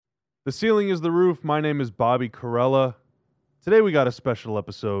The ceiling is the roof. My name is Bobby Corella. Today we got a special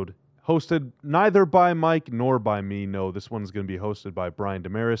episode hosted neither by Mike nor by me. No, this one's going to be hosted by Brian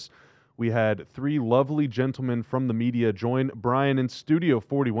Dameris. We had three lovely gentlemen from the media join Brian in Studio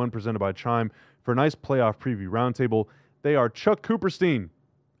 41 presented by Chime for a nice playoff preview roundtable. They are Chuck Cooperstein,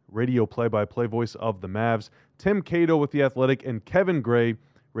 radio play-by-play voice of the Mavs, Tim Cato with The Athletic, and Kevin Gray,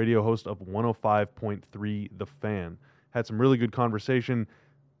 radio host of 105.3 The Fan. Had some really good conversation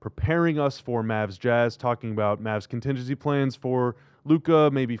preparing us for Mavs Jazz, talking about Mavs contingency plans for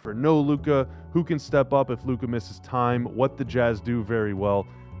Luka, maybe for no Luka, who can step up if Luka misses time, what the Jazz do very well,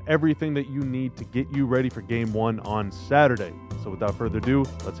 everything that you need to get you ready for Game 1 on Saturday. So without further ado,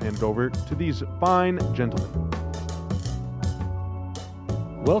 let's hand it over to these fine gentlemen.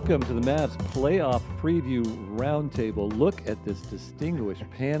 Welcome to the Mavs Playoff Preview Roundtable. Look at this distinguished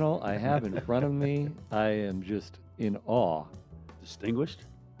panel I have in front of me. I am just in awe. Distinguished?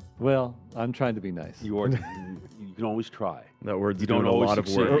 Well, I'm trying to be nice. You can always try. That word's You doing don't a always lot of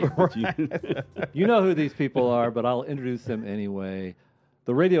succeed, work. but You know who these people are, but I'll introduce them anyway.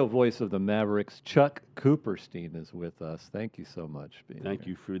 The radio voice of the Mavericks, Chuck Cooperstein, is with us. Thank you so much for being Thank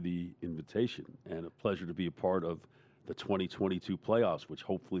here. you for the invitation, and a pleasure to be a part of the 2022 playoffs, which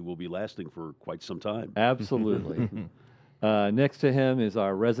hopefully will be lasting for quite some time. Absolutely. Next to him is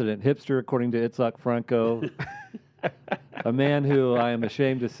our resident hipster, according to Itzhak Franco, a man who I am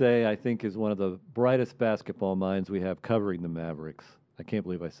ashamed to say I think is one of the brightest basketball minds we have covering the Mavericks. I can't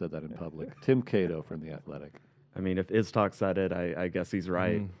believe I said that in public. Tim Cato from The Athletic. I mean, if Iztok said it, I guess he's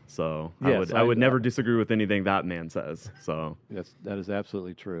right. So Yes, I would never disagree with anything that man says. So Yes, that is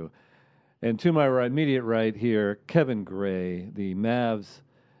absolutely true. And to my right, immediate right here, Kevin Gray, the Mavs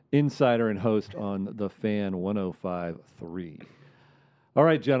insider and host on The Fan 105.3. All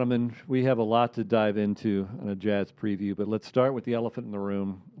right, gentlemen, we have a lot to dive into on a Jazz preview, but let's start with the elephant in the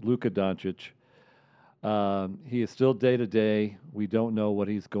room, Luka Doncic. He is still day-to-day. We don't know what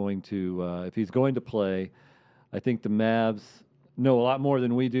he's going to, if he's going to play. I think the Mavs know a lot more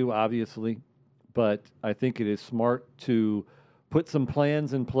than we do, obviously, but I think it is smart to put some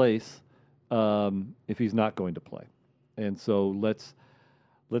plans in place if he's not going to play. And so let's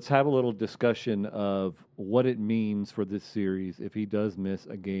have a little discussion of what it means for this series if he does miss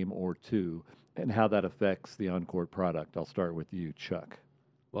a game or two and how that affects the on-court product. I'll start with you, Chuck.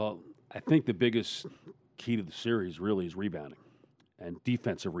 Well, I think the biggest key to the series really is rebounding and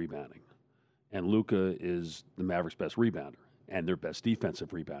defensive rebounding. And Luka is the Mavericks' best rebounder and their best defensive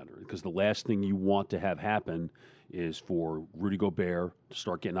rebounder, because the last thing you want to have happen is for Rudy Gobert to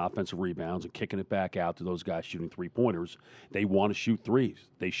start getting offensive rebounds and kicking it back out to those guys shooting three-pointers. They want to shoot threes.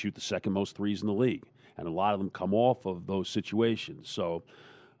 They shoot the second most threes in the league, and a lot of them come off of those situations. So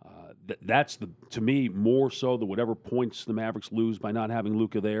that's, to me, more so than whatever points the Mavericks lose by not having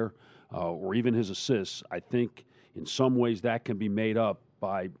Luka there, or even his assists. I think in some ways that can be made up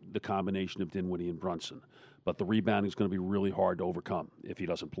by the combination of Dinwiddie and Brunson. But the rebounding is going to be really hard to overcome if he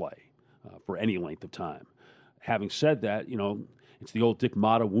doesn't play for any length of time. Having said that, it's the old Dick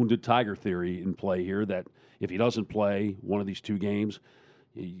Motta wounded tiger theory in play here, that if he doesn't play one of these two games,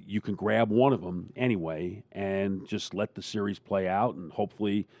 you can grab one of them anyway and just let the series play out, and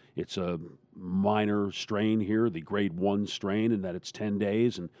hopefully it's a minor strain here, the grade 1 strain, and that it's 10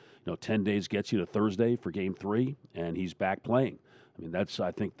 days, and 10 days gets you to Thursday for Game 3, and he's back playing. I mean, that's,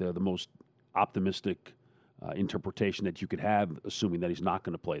 I think, the most optimistic interpretation that you could have, assuming that he's not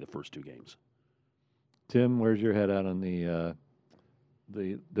going to play the first two games. Tim, where's your head out on the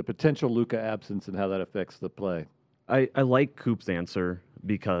potential Luka absence and how that affects the play? I like Coop's answer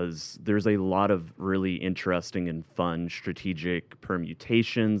because there's a lot of really interesting and fun strategic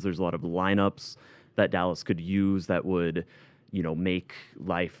permutations. There's a lot of lineups that Dallas could use that would, make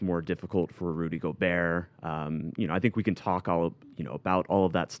life more difficult for Rudy Gobert. I think we can talk about all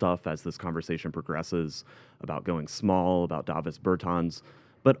of that stuff as this conversation progresses, about going small, about Davis Bertans.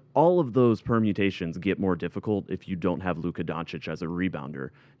 But all of those permutations get more difficult if you don't have Luka Doncic as a rebounder.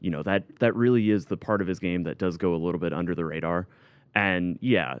 That really is the part of his game that does go a little bit under the radar. And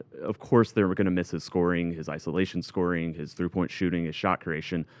yeah, of course they're going to miss his scoring, his isolation scoring, his three-point shooting, his shot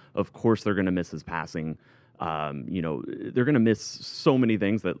creation. Of course they're going to miss his passing. They're going to miss so many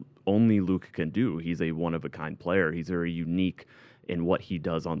things that only Luka can do. He's a one-of-a-kind player. He's very unique in what he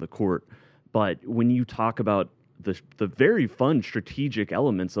does on the court. But when you talk about the very fun strategic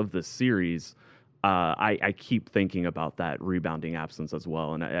elements of this series, I keep thinking about that rebounding absence as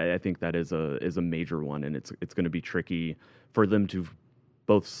well, and I think that is a major one, and it's going to be tricky for them to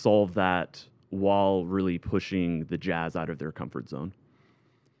both solve that while really pushing the Jazz out of their comfort zone.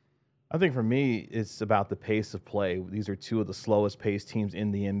 I think for me, it's about the pace of play. These are two of the slowest paced teams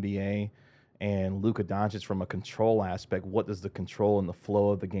in the NBA. And Luka Doncic, from a control aspect, what does the control and the flow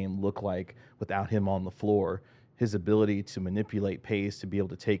of the game look like without him on the floor? His ability to manipulate pace, to be able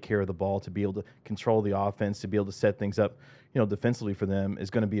to take care of the ball, to be able to control the offense, to be able to set things up, defensively for them is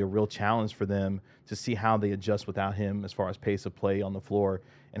going to be a real challenge for them to see how they adjust without him as far as pace of play on the floor,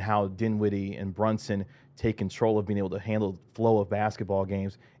 and how Dinwiddie and Brunson take control of being able to handle the flow of basketball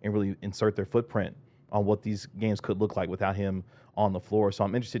games and really insert their footprint on what these games could look like without him on the floor. So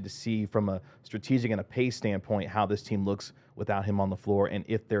I'm interested to see from a strategic and a pace standpoint how this team looks without him on the floor, and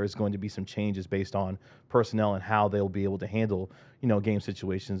if there is going to be some changes based on personnel and how they'll be able to handle, game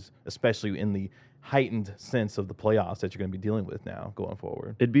situations, especially in the heightened sense of the playoffs that you're going to be dealing with now going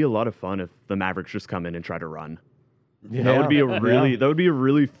forward. It'd be a lot of fun if the Mavericks just come in and try to run. Yeah. That would be a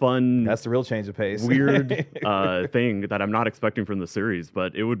really fun. That's the real change of pace. Weird thing that I'm not expecting from the series,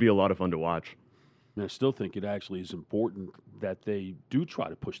 but it would be a lot of fun to watch. And I still think it actually is important that they do try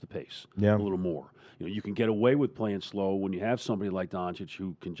to push the pace a little more. You can get away with playing slow when you have somebody like Doncic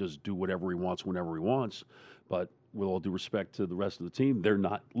who can just do whatever he wants whenever he wants. But with all due respect to the rest of the team, they're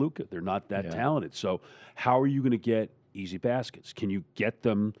not Luka. They're not that talented. So how are you going to get easy baskets? Can you get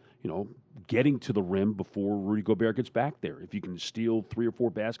them, getting to the rim before Rudy Gobert gets back there? If you can steal 3 or 4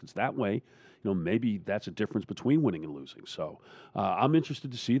 baskets that way, maybe that's a difference between winning and losing. So I'm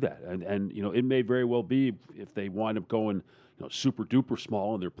interested to see that. And it may very well be if they wind up going, super duper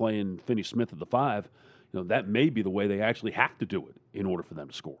small and they're playing Finney Smith at the 5, that may be the way they actually have to do it in order for them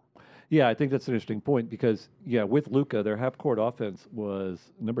to score. Yeah, I think that's an interesting point because, with Luka, their half-court offense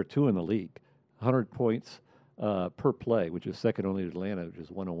was number 2 in the league, 100 points per play, which is second only to Atlanta, which is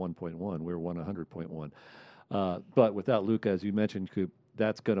 101.1. We're 100.1. But without Luka, as you mentioned, Coop,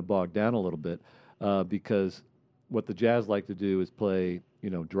 that's going to bog down a little bit because what the Jazz like to do is play,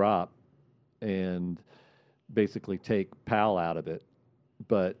 drop and basically take Powell out of it.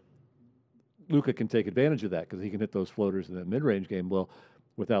 But Luka can take advantage of that because he can hit those floaters in that mid-range game. Well,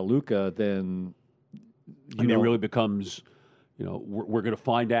 without Luka, then it really becomes, we're going to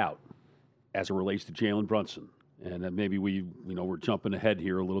find out as it relates to Jalen Brunson. And maybe we're jumping ahead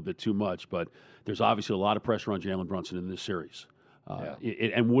here a little bit too much, but there's obviously a lot of pressure on Jalen Brunson in this series.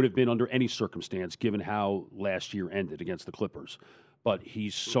 And would have been under any circumstance given how last year ended against the Clippers. But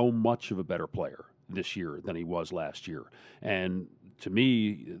he's so much of a better player this year than he was last year. And to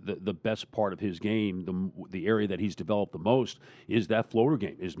me, the best part of his game, the area that he's developed the most, is that floater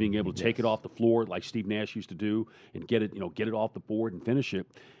game, is being able to take it off the floor like Steve Nash used to do and get it off the board and finish it.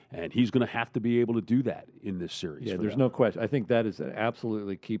 And he's going to have to be able to do that in this series. Yeah, there's no question. I think that is an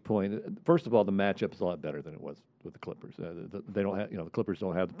absolutely key point. First of all, the matchup is a lot better than it was with the Clippers. They don't have, the Clippers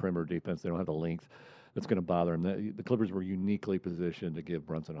don't have the perimeter defense. They don't have the length that's going to bother them. The Clippers were uniquely positioned to give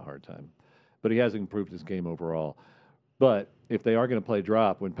Brunson a hard time, but he has improved his game overall. But if they are going to play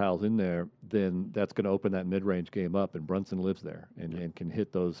drop when Powell's in there, then that's going to open that mid-range game up, and Brunson lives there and can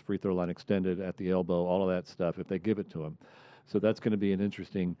hit those free throw line extended at the elbow, all of that stuff if they give it to him. So that's going to be an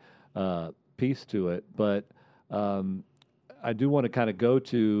interesting piece to it. But I do want to kind of go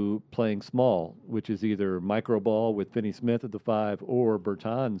to playing small, which is either micro ball with Finney Smith at the 5 or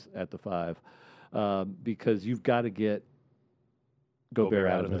Bertans at the 5, because you've got to get Gobert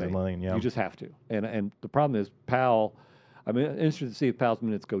out of the lane. You just have to. And the problem is Powell. I'm interested to see if Powell's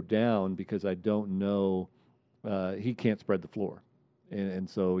minutes go down because I don't know. He can't spread the floor, and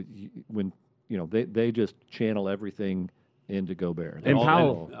so when they just channel everything into Gobert. And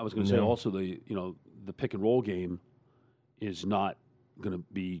Powell, I was going to say also the pick and roll game is not going to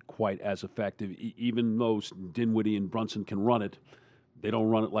be quite as effective. Even though Dinwiddie and Brunson can run it, they don't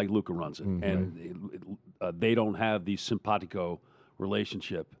run it like Luka runs it, and they don't have the simpatico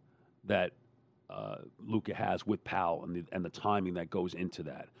relationship that Luka has with Powell and the timing that goes into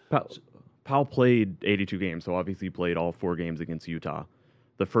that. Powell played 82 games, so obviously he played all 4 games against Utah.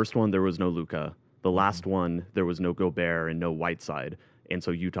 The first one, there was no Luka. The last one, there was no Gobert and no Whiteside, and so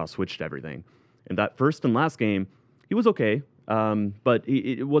Utah switched everything. And that first and last game, he was okay, but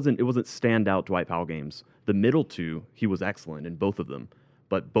it wasn't standout Dwight Powell games. The middle 2, he was excellent in both of them,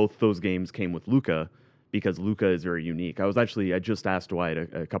 but both those games came with Luka because Luka is very unique. I just asked Dwight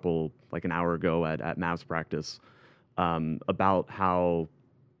an hour ago at Mavs practice about how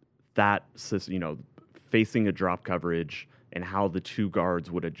that, facing a drop coverage and how the 2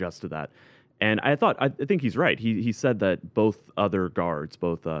 guards would adjust to that. And I think he's right. He said that both other guards,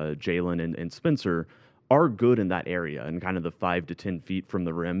 both Jalen and Spencer, are good in that area and kind of the 5 to 10 feet from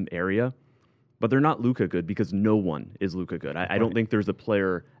the rim area. But they're not Luka good because no one is Luka good. I don't think there's a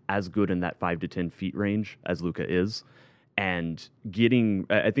player as good in that 5 to 10 feet range as Luka is. And getting,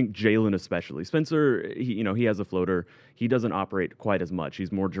 I think Jalen especially, Spencer, he has a floater. He doesn't operate quite as much.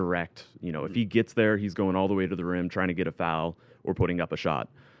 He's more direct. If he gets there, he's going all the way to the rim, trying to get a foul or putting up a shot.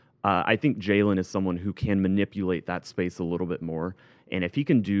 I think Jalen is someone who can manipulate that space a little bit more. And if he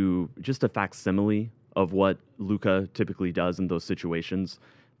can do just a facsimile of what Luka typically does in those situations,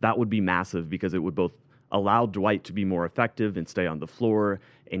 that would be massive because it would both allow Dwight to be more effective and stay on the floor,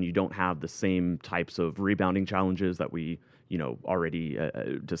 and you don't have the same types of rebounding challenges that we, already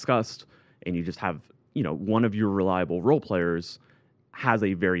discussed, and you just have, one of your reliable role players has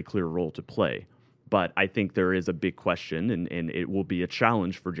a very clear role to play. But I think there is a big question, and it will be a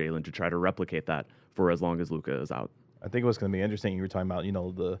challenge for Jalen to try to replicate that for as long as Luka is out. I think what's going to be interesting, you were talking about,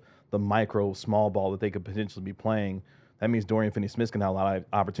 the micro small ball that they could potentially be playing. That means Dorian Finney-Smith can have a lot of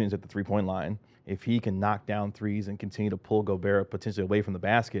opportunities at the three-point line. If he can knock down threes and continue to pull Gobert potentially away from the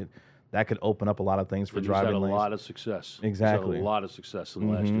basket, that could open up a lot of things for driving lanes. He's had a lot of success. Exactly. He's had a lot of success in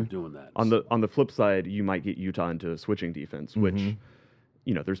the last year doing that. On the flip side, you might get Utah into switching defense, which,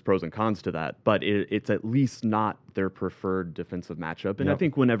 there's pros and cons to that, but it's at least not their preferred defensive matchup. And I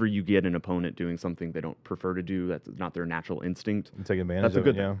think whenever you get an opponent doing something they don't prefer to do, that's not their natural instinct. You take advantage that's of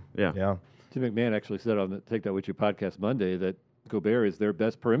a good it, thing. Yeah. Tim McMahon actually said on the Take That With You podcast Monday that Gobert is their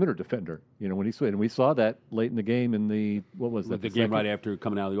best perimeter defender. When he switched, and we saw that late in the game in the the game right after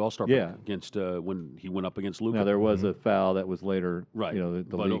coming out of the All-Star break Yeah. against when he went up against Luka. Now there was a foul that was later, right?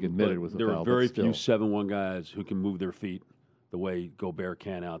 The league admitted was a foul. There are very few still. 7-1 guys who can move their feet the way Gobert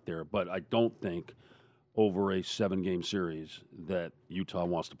can out there. But I don't think over a 7-game series that Utah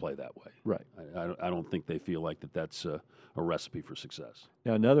wants to play that way. Right. I don't think they feel like that's a recipe for success.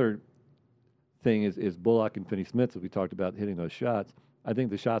 Now another thing is Bullock and Finney-Smith, as we talked about hitting those shots. I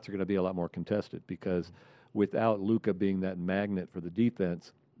think the shots are going to be a lot more contested because without Luka being that magnet for the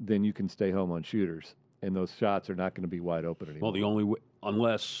defense, then you can stay home on shooters, and those shots are not going to be wide open anymore. Well, the only way,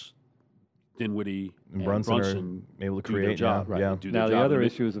 unless Dinwiddie and Brunson are able to do their create, job. yeah. Right. Yeah. Do their Now the job other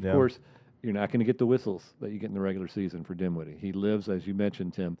and issue is, of course, you're not going to get the whistles that you get in the regular season for Dinwiddie. He lives, as you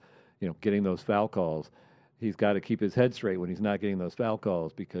mentioned, Tim, getting those foul calls. He's got to keep his head straight when he's not getting those foul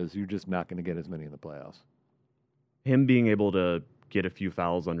calls because you're just not going to get as many in the playoffs. Him being able to get a few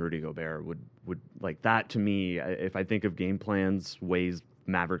fouls on Rudy Gobert would like that to me. If I think of game plans, ways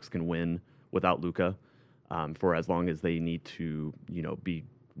Mavericks can win without Luka, for as long as they need to, be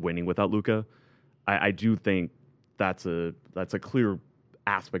winning without Luka, I do think that's a clear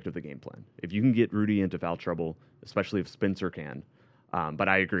aspect of the game plan. If you can get Rudy into foul trouble, especially if Spencer can. But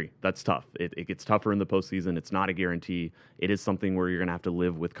I agree, that's tough. It gets tougher in the postseason. It's not a guarantee. It is something where you're going to have to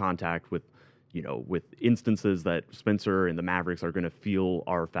live with contact with instances that Spencer and the Mavericks are going to feel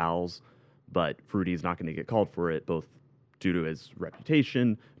are fouls, but Rudy's not going to get called for it, both due to his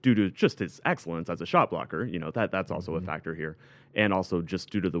reputation, due to just his excellence as a shot blocker. That's also a factor here, and also just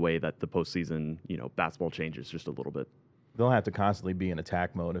due to the way that the postseason, basketball changes just a little bit. They'll have to constantly be in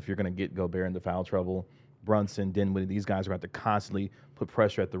attack mode if you're going to get Gobert into foul trouble. Brunson, Dinwiddie, these guys are going to have to constantly put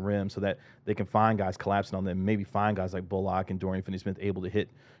pressure at the rim so that they can find guys collapsing on them, maybe find guys like Bullock and Dorian Finney-Smith able to hit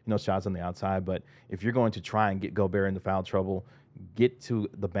shots on the outside. But if you're going to try and get Gobert into foul trouble, get to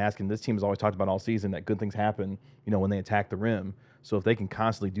the basket, and this team has always talked about all season that good things happen when they attack the rim. So if they can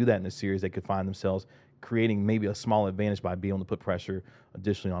constantly do that in this series, they could find themselves creating maybe a small advantage by being able to put pressure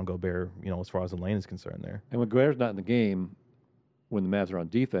additionally on Gobert, as far as the lane is concerned there. And when Gobert's not in the game, when the Mavs are on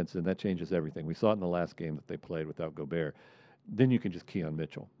defense, then that changes everything. We saw it in the last game that they played without Gobert. Then you can just key on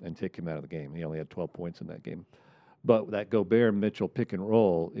Mitchell and take him out of the game. He only had 12 points in that game. But that Gobert-Mitchell pick and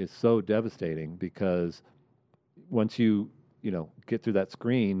roll is so devastating because once you get through that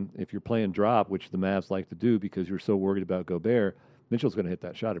screen, if you're playing drop, which the Mavs like to do because you're so worried about Gobert, Mitchell's going to hit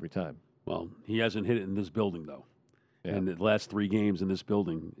that shot every time. Well, he hasn't hit it in this building, though. Yeah. And the last 3 games in this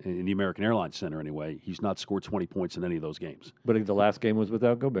building, in the American Airlines Center anyway, he's not scored 20 points in any of those games. But the last game was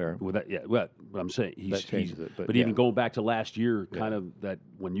without Gobert. With that, yeah, well, but I'm saying That changes it, but even yeah. going back to last year, kind of that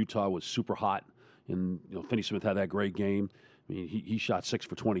when Utah was super hot, and Finney-Smith had that great game. I mean, he shot 6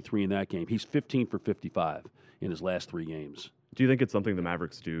 for 23 in that game. He's 15 for 55 in his last 3 games. Do you think it's something the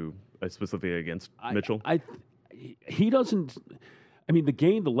Mavericks do specifically against Mitchell? He doesn't. I mean,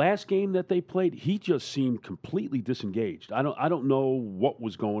 the last game that they played, he just seemed completely disengaged. I don't know what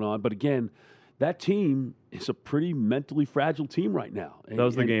was going on, but again, that team is a pretty mentally fragile team right now. That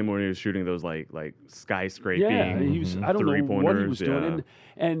was the game when he was shooting those like skyscraping I don't know what he was doing.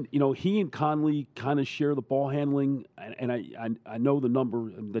 Yeah. And he and Conley kind of share the ball handling, and I know the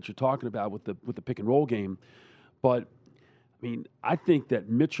number that you're talking about with the pick and roll game, but I mean, I think that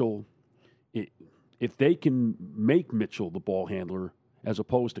Mitchell, if they can make Mitchell the ball handler as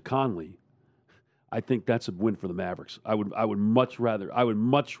opposed to Conley, I think that's a win for the Mavericks. I would much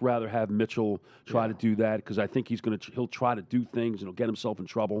rather have Mitchell try to do that, because I think he'll try to do things and he'll get himself in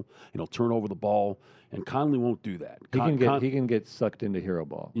trouble and he'll turn over the ball. And Conley won't do that. He can get sucked into hero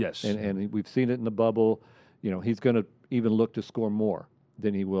ball. Yes, and we've seen it in the bubble. He's going to even look to score more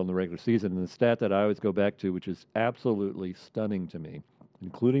than he will in the regular season. And the stat that I always go back to, which is absolutely stunning to me,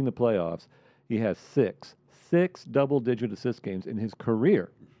 including the playoffs, he has six double-digit assist games in his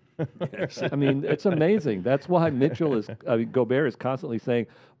career. Yes. I mean, it's amazing. That's why Gobert is constantly saying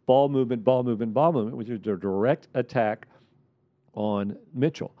ball movement, which is a direct attack on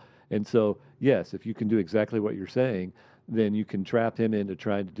Mitchell. And so, yes, if you can do exactly what you're saying, then you can trap him into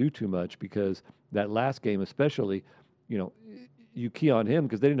trying to do too much, because that last game especially, you key on him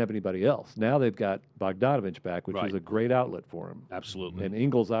because they didn't have anybody else. Now they've got Bogdanovich back, which is a great outlet for him. Absolutely. And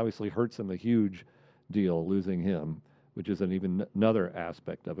Ingles obviously hurts him a huge deal losing him, which is another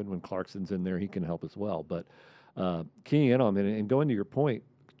aspect of it. When Clarkson's in there, he can help as well. But keying in on it and going to your point,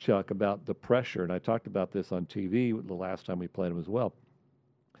 Chuck, about the pressure, and I talked about this on TV the last time we played them as well.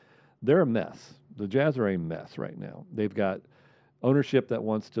 They're a mess. The Jazz are a mess right now. They've got ownership that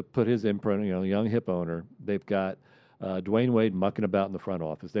wants to put his imprint, young hip owner. They've got Dwayne Wade mucking about in the front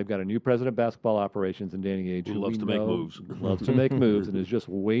office. They've got a new president of basketball operations in Danny Ainge, who loves to make moves. Loves to make moves and is just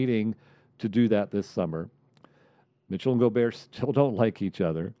waiting to do that this summer. Mitchell and Gobert still don't like each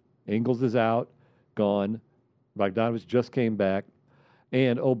other. Ingles is out, gone. Bogdanovich just came back.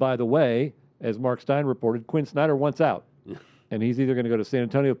 And, oh, by the way, as Mark Stein reported, Quinn Snyder wants out. And he's either going to go to San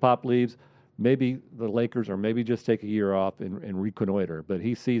Antonio if Pop leaves, maybe the Lakers, or maybe just take a year off and reconnoiter. But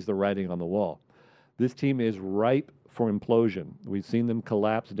he sees the writing on the wall. This team is ripe for implosion. We've seen them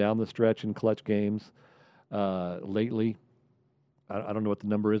collapse down the stretch in clutch games lately. I don't know what the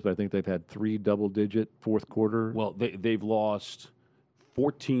number is, but I think they've had 3 double-digit fourth quarter. Well, they've lost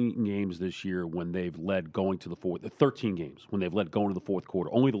 14 games this year when they've led going to the 13 games when they've led going to the fourth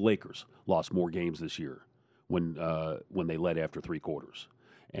quarter. Only the Lakers lost more games this year when they led after 3 quarters.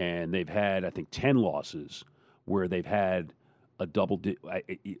 And they've had, I think, 10 losses where they've had a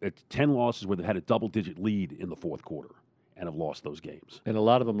 10 losses where they've had a double-digit lead in the fourth quarter and have lost those games. And a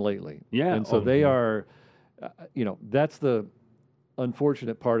lot of them lately. Yeah. And so they are, that's the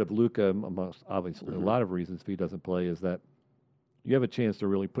unfortunate part of Luka, amongst obviously a lot of reasons if he doesn't play, is that you have a chance to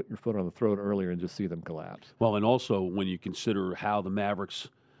really put your foot on the throat earlier and just see them collapse. Well, and also when you consider how the Mavericks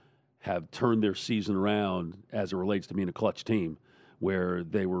have turned their season around as it relates to being a clutch team, where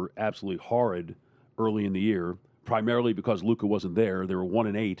they were absolutely horrid early in the year, primarily because Luka wasn't there. They were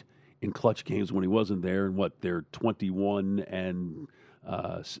 1-8 in clutch games when he wasn't there, and they're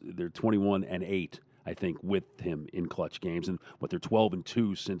 21-8. I think, with him in clutch games, and they're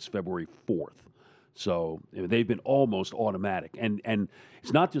 12-2 since February 4th. So they've been almost automatic. And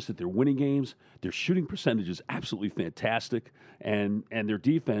it's not just that they're winning games; their shooting percentage is absolutely fantastic, and their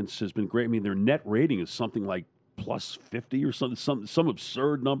defense has been great. I mean, their net rating is something like plus 50 or some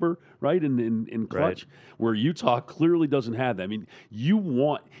absurd number, right? In clutch, where Utah clearly doesn't have that. I mean,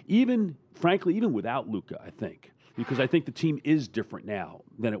 even without Luka, I think. Because I think the team is different now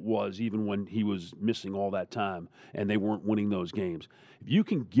than it was even when he was missing all that time and they weren't winning those games. If you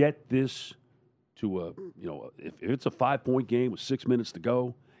can get this to if it's a 5-point game with 6 minutes to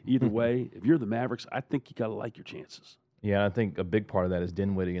go, either way, if you're the Mavericks, I think you got to like your chances. Yeah, I think a big part of that is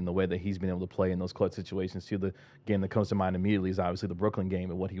Dinwiddie and the way that he's been able to play in those clutch situations. Too, the game that comes to mind immediately is obviously the Brooklyn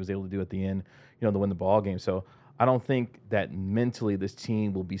game and what he was able to do at the end, to win the ball game. So I don't think that mentally this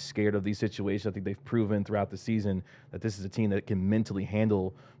team will be scared of these situations. I think they've proven throughout the season that this is a team that can mentally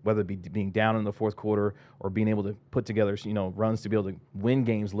handle, whether it be being down in the fourth quarter or being able to put together, runs to be able to win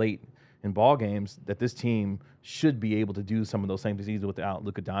games late in ball games, that this team should be able to do some of those same things even without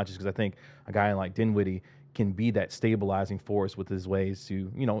Luka Doncic, because I think a guy like Dinwiddie can be that stabilizing force with his ways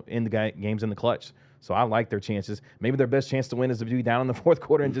to, end the games in the clutch. So I like their chances. Maybe their best chance to win is to be down in the fourth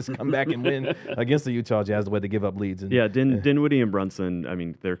quarter and just come back and win against the Utah Jazz the way they give up leads. And, Dinwiddie and Brunson, I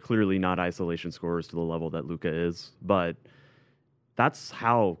mean, they're clearly not isolation scorers to the level that Luka is, but that's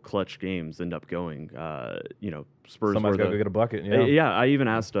how clutch games end up going. Spurs. Somebody's got to go get a bucket. Yeah. I even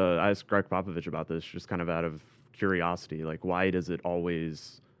asked Greg Popovich about this, just kind of out of curiosity. Like, why does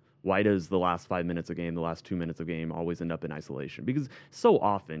the last 5 minutes of game, the last 2 minutes of game always end up in isolation? Because so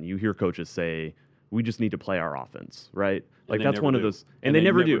often you hear coaches say, we just need to play our offense, right? Like, that's one of those. And they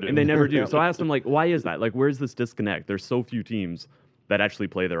never do. And they never do. So I asked him, like, why is that? Like, where's this disconnect? There's so few teams that actually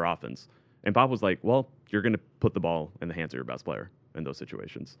play their offense. And Pop was like, well, you're going to put the ball in the hands of your best player in those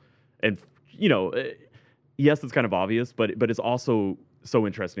situations. And, yes, it's kind of obvious, but it's also so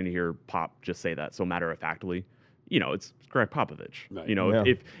interesting to hear Pop just say that so matter-of-factly, it's Greg Popovich.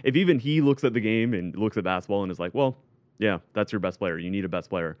 Right. If even he looks at the game and looks at basketball and is like, well, yeah, that's your best player. You need a best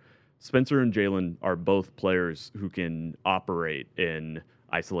player. Spencer and Jalen are both players who can operate in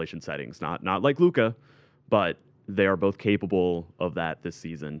isolation settings. Not like Luka, but they are both capable of that this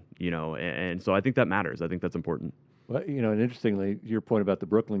season. And so I think that matters. I think that's important. Well, and interestingly, your point about the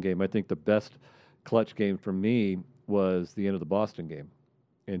Brooklyn game, I think the best clutch game for me was the end of the Boston game.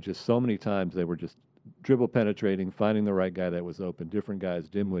 And just so many times they were just dribble penetrating, finding the right guy that was open, different guys,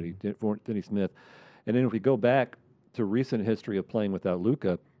 Dinwiddie, Finney Smith. And then if we go back to recent history of playing without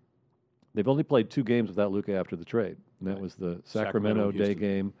Luka, they've only played 2 games without Luka after the trade. And that was the Sacramento day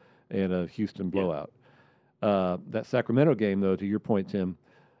game and a Houston blowout. That Sacramento game, though, to your point, Tim,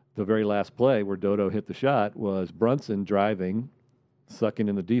 the very last play where Dodo hit the shot was Brunson driving, sucking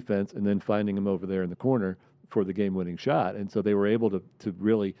in the defense, and then finding him over there in the corner for the game-winning shot. And so they were able to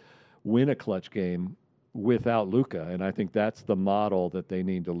really win a clutch game without Luka, and I think that's the model that they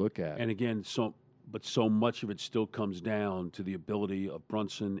need to look at. And again, so much of it still comes down to the ability of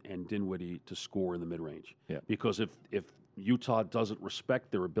Brunson and Dinwiddie to score in the mid-range. Yeah. Because if Utah doesn't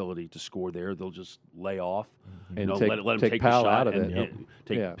respect their ability to score there, they'll just lay off And let them take take Powell the shot out of and,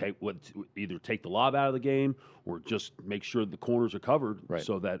 it. either take the lob out of the game or just make sure the corners are covered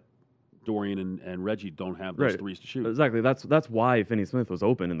so that Dorian and Reggie don't have those threes to shoot. Exactly. That's why Finney Smith was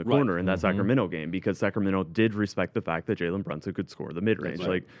open in the corner in that Sacramento game, because Sacramento did respect the fact that Jalen Brunson could score the mid-range.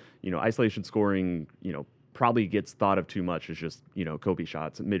 Right. Isolation scoring, probably gets thought of too much as just, Kobe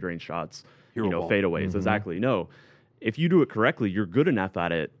shots, mid-range shots, fadeaways. Exactly. No. If you do it correctly, you're good enough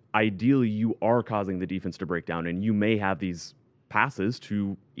at it. Ideally, you are causing the defense to break down, and you may have these passes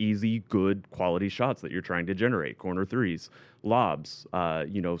to easy, good, quality shots that you're trying to generate, corner threes, lobs,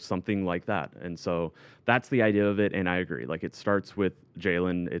 something like that. And so that's the idea of it, and I agree. It starts with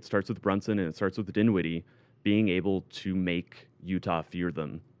Jalen, it starts with Brunson, and it starts with Dinwiddie being able to make Utah fear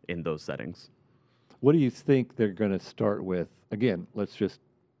them in those settings. What do you think they're going to start with? Again,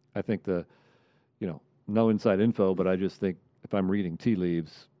 I think no inside info, but I just think if I'm reading tea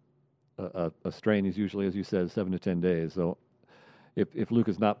leaves, a strain is usually, as you said, 7 to 10 days. So if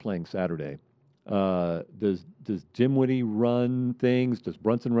Luka's not playing Saturday, does Dinwiddie run things? Does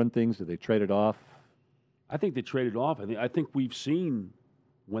Brunson run things? Do they trade it off? I think they traded off. I think we've seen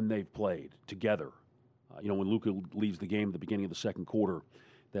when they've played together, when Luka leaves the game at the beginning of the second quarter,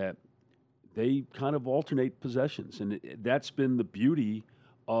 that they kind of alternate possessions. And that's been the beauty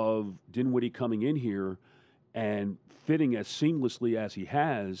of Dinwiddie coming in here and fitting as seamlessly as he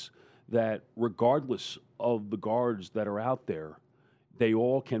has, that regardless of the guards that are out there, they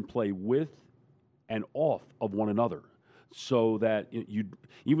all can play with and off of one another. So that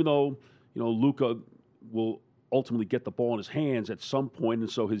even though Luka will ultimately get the ball in his hands at some point, and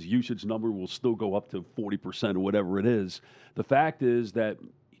so his usage number will still go up to 40% or whatever it is, the fact is that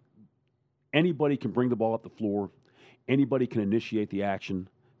anybody can bring the ball up the floor, anybody can initiate the action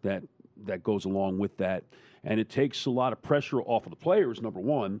that goes along with that, and it takes a lot of pressure off of the players, number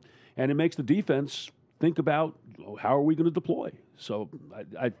one, and it makes the defense think about how are we going to deploy. So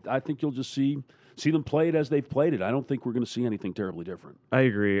I think you'll just see them play it as they've played it. I don't think we're going to see anything terribly different. I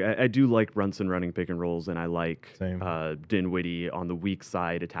agree. I do like Brunson running pick and rolls, and I like Dinwiddie on the weak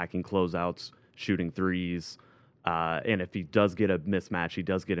side attacking closeouts, shooting threes. And if he does get a mismatch, he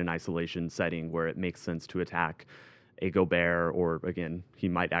does get an isolation setting where it makes sense to attack a Gobert, or again, he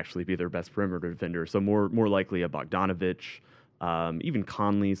might actually be their best perimeter defender. So more likely a Bogdanovich, even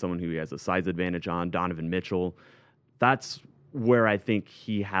Conley, someone who he has a size advantage on, Donovan Mitchell. That's where I think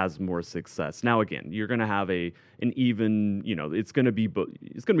he has more success. Now, again, you're going to have an even, it's going to be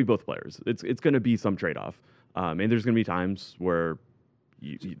both players. It's going to be some trade-off. And there's going to be times where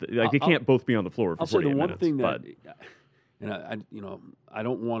they can't both be on the floor for 48 minutes. I'll say the one thing that, and I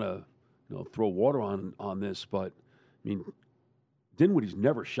don't want to throw water on this, but I mean, Dinwiddie's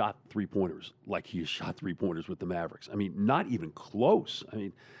never shot three-pointers like he has shot three-pointers with the Mavericks. I mean, not even close. I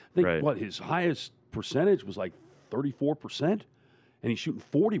mean, I think his highest percentage was like 34%, and he's shooting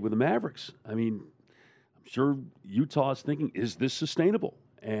 40 with the Mavericks. I mean, I'm sure Utah is thinking, is this sustainable?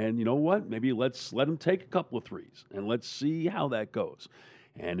 And you know what? Maybe let's let him take a couple of threes, and let's see how that goes.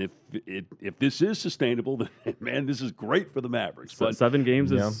 And if this is sustainable, then, man, this is great for the Mavericks. But 7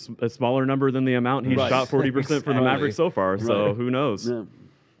 games is a smaller number than the amount he's shot 40% for the Mavericks so far. So who knows? Yeah.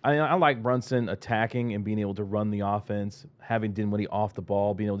 I like Brunson attacking and being able to run the offense, having Dinwiddie off the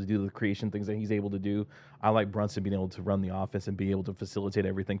ball, being able to do the creation things that he's able to do. I like Brunson being able to run the offense and be able to facilitate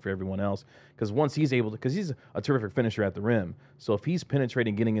everything for everyone else. Because once he's able to, because he's a terrific finisher at the rim. So if he's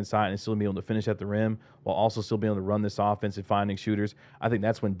penetrating, getting inside, and still being able to finish at the rim while also still being able to run this offense and finding shooters, I think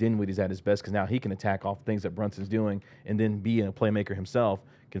that's when Dinwiddie's at his best because now he can attack off things that Brunson's doing and then being a playmaker himself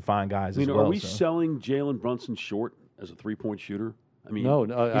can find guys as well. Are we selling Jalen Brunson short as a three-point shooter? I mean, No,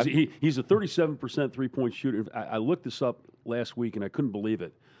 he's a 37% three-point shooter. I looked this up last week, and I couldn't believe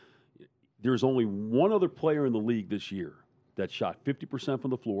it. There's only one other player in the league this year that shot 50% from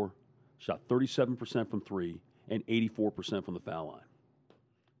the floor, shot 37% from three, and 84% from the foul line.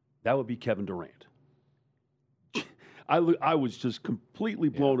 That would be Kevin Durant. I was just completely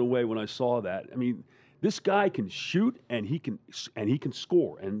blown away when I saw that. I mean, this guy can shoot and he can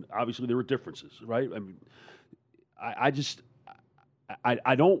score, and obviously there are differences, right? I mean,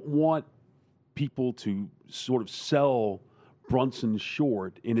 I don't want people to sort of sell Brunson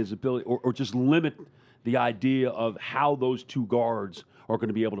short in his ability or just limit the idea of how those two guards are going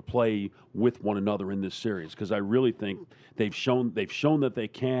to be able to play with one another in this series, because I really think they've shown that they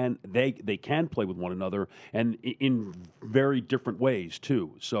can play with one another, and in very different ways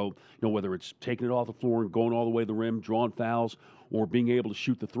too. So whether it's taking it off the floor and going all the way to the rim, drawing fouls, or being able to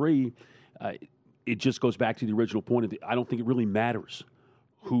shoot the three, it just goes back to the original point. I don't think it really matters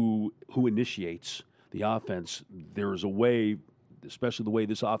who initiates the offense. There is a way, especially the way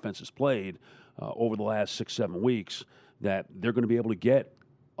this offense is played over the last 6-7 weeks, that they're going to be able to get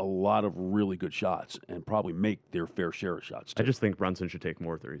a lot of really good shots and probably make their fair share of shots too. I just think Brunson should take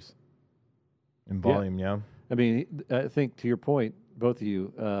more threes. In volume, yeah. I mean, I think to your point, both of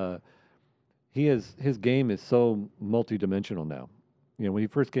you, his game is so multidimensional now. When he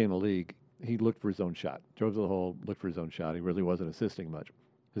first came in the league, he looked for his own shot, drove to the hole, looked for his own shot. He really wasn't assisting much.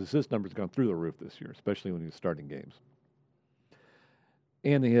 His assist numbers gone through the roof this year, especially when he was starting games.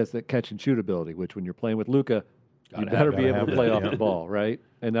 And he has that catch and shoot ability, which when you're playing with Luka, you better be able to play off the ball, right?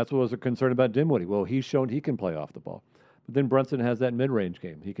 And that's what was a concern about Dinwiddie. Well, he's shown he can play off the ball. But then Brunson has that mid-range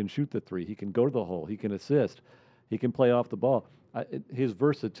game. He can shoot the three. He can go to the hole. He can assist. He can play off the ball. His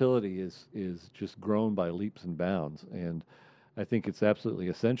versatility is just grown by leaps and bounds. And I think it's absolutely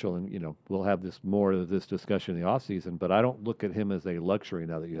essential. And, we'll have more of this discussion in the offseason, but I don't look at him as a luxury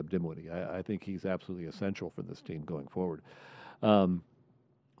now that you have Dinwiddie. I think he's absolutely essential for this team going forward.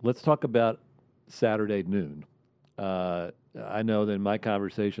 Let's talk about Saturday noon. I know that in my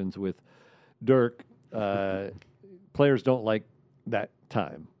conversations with Dirk, players don't like that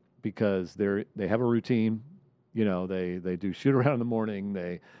time because they have a routine. They do shoot around in the morning.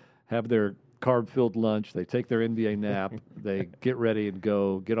 They have their carb-filled lunch. They take their NBA nap. They get ready and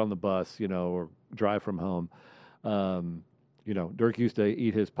get on the bus, or drive from home. Dirk used to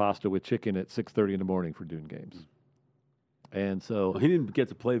eat his pasta with chicken at 6:30 in the morning for noon games. And so he didn't get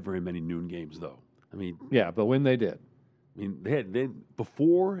to play very many noon games, though. I mean, yeah, but when they did,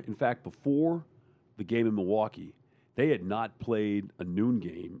 before the game in Milwaukee, they had not played a noon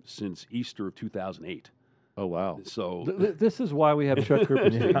game since Easter of 2008. Oh wow! So this is why we have Chuck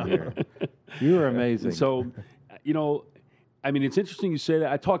Cooperstein here. You are amazing. So, it's interesting you say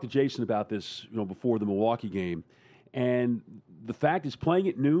that. I talked to Jason about this, before the Milwaukee game, and the fact is, playing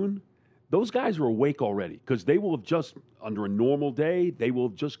at noon, those guys are awake already because they will have just, under a normal day, they will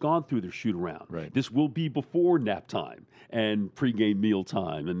have just gone through their shoot around. Right. This will be before nap time and pregame meal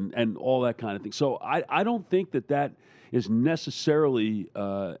time and all that kind of thing. So I don't think that is necessarily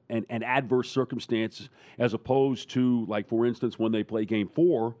an adverse circumstance as opposed to, like, for instance, when they play Game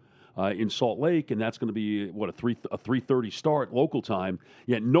 4 in Salt Lake, and that's going to be, a 3:30 start local time,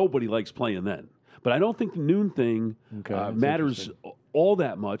 yet nobody likes playing then. But I don't think the noon thing matters all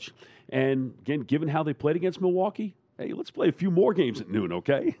that much. And, again, given how they played against Milwaukee, hey, let's play a few more games at noon,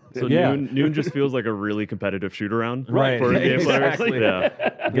 okay? So noon just feels like a really competitive shoot-around. Right. For Exactly. Yeah.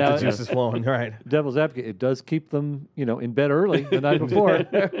 Get the juices flowing, right. Devil's advocate, it does keep them, in bed early the night before.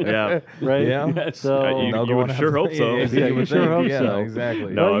 Yeah. Right? Yeah. Yes. So You would sure hope so. Yeah, you sure hope yeah, so.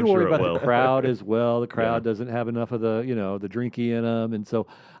 exactly. No, you I'm worry sure it about will. the crowd as well. The crowd doesn't have enough of the, the drinky in them. And so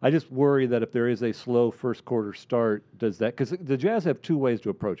I just worry that if there is a slow first quarter start, does that, because the Jazz have two ways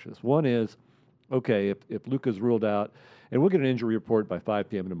to approach this. One is, okay, if Luka's ruled out, and we'll get an injury report by 5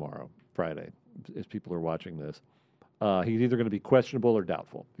 p.m. tomorrow, Friday, as people are watching this. He's either going to be questionable or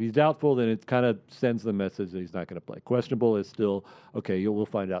doubtful. If he's doubtful, then it kind of sends the message that he's not going to play. Questionable is still, okay, we'll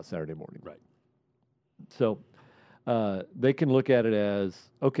find out Saturday morning. Right. So they can look at it as,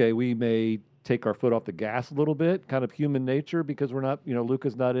 okay, we may take our foot off the gas a little bit, kind of human nature, because we're not,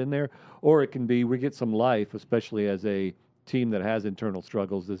 Luka's not in there. Or it can be we get some life, especially as a team that has internal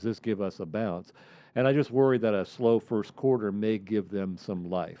struggles, does this give us a bounce? And I just worry that a slow first quarter may give them some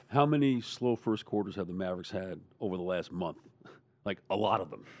life. How many slow first quarters have the Mavericks had over the last month? Like a lot of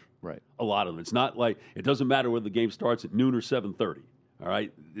them. Right. A lot of them. It's not like it doesn't matter whether the game starts at noon or 7:30. All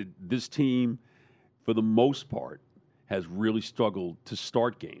right. This team, for the most part, has really struggled to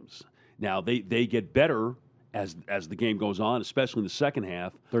start games. Now they get better as the game goes on, especially in the second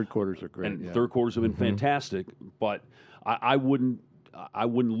half. Third quarters are great. And third quarters have been fantastic. But I wouldn't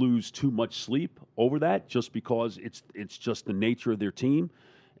lose too much sleep over that, just because it's just the nature of their team.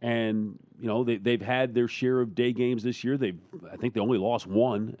 And they've had their share of day games this year. I think they only lost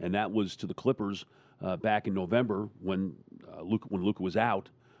one, and that was to the Clippers back in November when Luka was out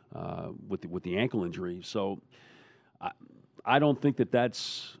with the ankle injury. So I don't think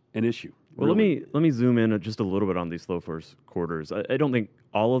that's an issue. Well, really. let me zoom in just a little bit on these slow first quarters. I don't think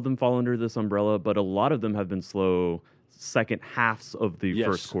all of them fall under this umbrella, but a lot of them have been slow second halves of the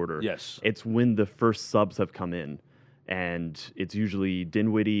first quarter. Yes. It's when the first subs have come in. And it's usually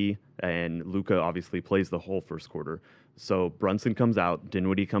Dinwiddie, and Luka obviously plays the whole first quarter. So Brunson comes out,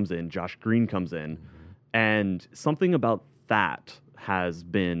 Dinwiddie comes in, Josh Green comes in. And something about that has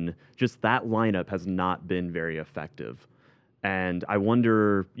been, just that lineup has not been very effective. And I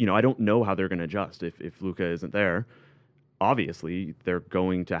wonder, I don't know how they're going to adjust if Luka isn't there. Obviously, they're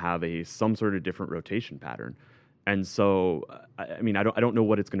going to have some sort of different rotation pattern. And so, I don't know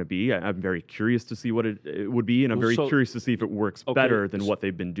what it's going to be. I'm very curious to see what it would be, and I'm very curious to see if it works better than what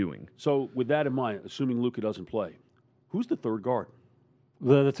they've been doing. So, with that in mind, assuming Luka doesn't play, who's the third guard?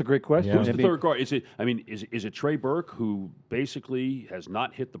 Well, that's a great question. Yeah. Who's the third guard? Is it Trey Burke, who basically has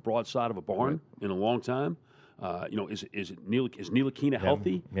not hit the broadside of a barn in a long time? Is Ntilikina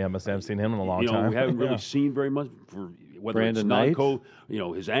healthy? Yeah, must have seen him in a long time. We haven't really seen very much for whether Brandon it's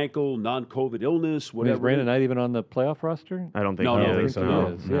non-COVID, his ankle, non-COVID illness, whatever. Is Brandon Knight even on the playoff roster? I don't think No, he I don't is. think he No.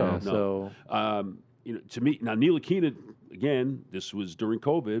 is. Yeah. No. So To me, now Ntilikina, again, this was during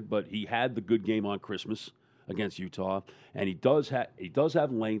COVID, but he had the good game on Christmas against Utah, and he does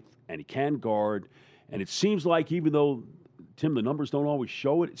have length, and he can guard, and it seems like, even though Tim, the numbers don't always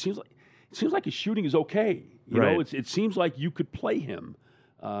show it, it seems like his shooting is okay. It seems like you could play him,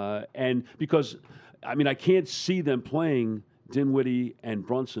 and because I can't see them playing Dinwiddie and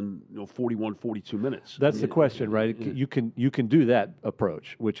Brunson 41, 42 minutes. that's the question, right? You can do that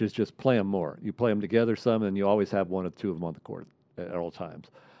approach, which is just play them more. You play them together some, and you always have one or two of them on the court at all times.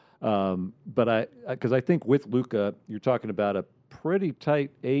 But because I think with Luka, you're talking about a pretty tight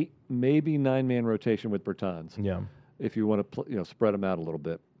 8, maybe 9-man rotation with Bertans. Yeah. If you want to spread them out a little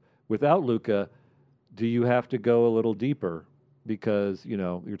bit. Without Luka, do you have to go a little deeper? Because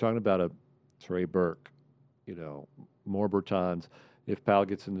you're talking about a Trey Burke, more Bertans. If Powell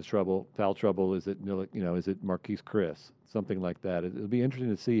gets into foul trouble, is it Marquise Chris, something like that? It'll be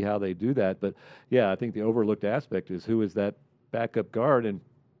interesting to see how they do that. But yeah, I think the overlooked aspect is who is that backup guard, and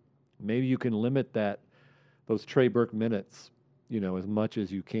maybe you can limit those Trey Burke minutes, as much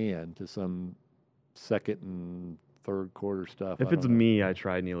as you can to some second and third quarter stuff. If it's me, I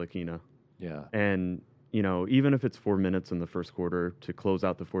try Ntilikina. Yeah. And, even if it's 4 minutes in the first quarter to close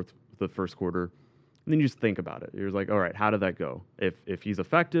out the first quarter, then you just think about it. You're like, all right, how did that go? If he's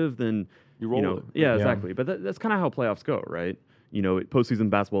effective, then You roll it. Yeah, exactly. But that's kind of how playoffs go, right? Postseason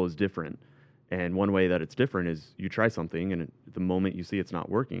basketball is different, and one way that it's different is you try something, and the moment you see it's not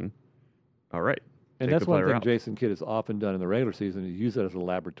working, all right. And take that's the one player thing out. Jason Kidd has often done in the regular season is use it as a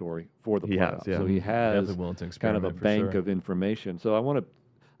laboratory for the playoffs. yeah. So he has Definitely willing to kind of a experiment for bank sure. of information. So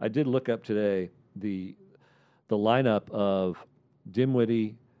I did look up today the lineup of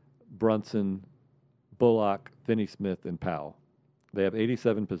Dinwiddie, Brunson, Bullock, Finney-Smith, and Powell. They have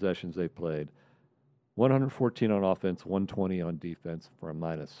 87 possessions they've played, 114 on offense, 120 on defense for a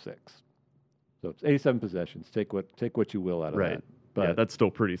 -6. So it's 87 possessions. Take what you will out of Right. that. But Yeah, that's still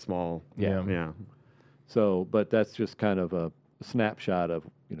pretty small. Yeah. Yeah. So, but that's just kind of a snapshot of,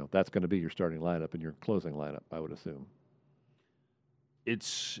 that's going to be your starting lineup and your closing lineup, I would assume.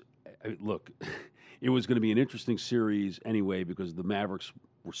 Look, it was going to be an interesting series anyway because the Mavericks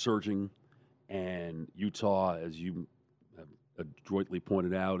were surging, and Utah, as you adroitly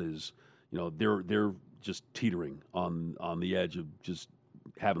pointed out, is they're just teetering on the edge of just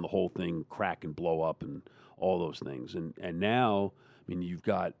having the whole thing crack and blow up and all those things. And now, you've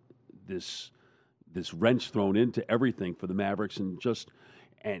got this wrench thrown into everything for the Mavericks, and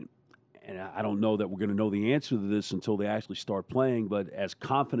I don't know that we're going to know the answer to this until they actually start playing, but as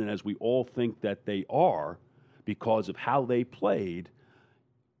confident as we all think that they are because of how they played,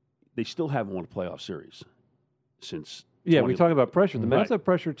 they still haven't won a playoff series since. Yeah, we talk about pressure. The Mavs Right. have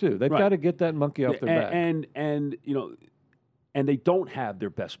pressure too. They've Right. got to get that monkey off their back. And and they don't have their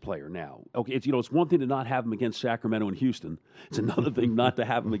best player now. Okay, it's one thing to not have them against Sacramento and Houston. It's another thing not to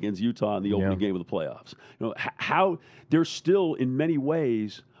have them against Utah in the opening game of the playoffs. How they're still in many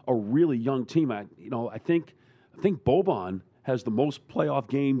ways a really young team. I think Boban has the most playoff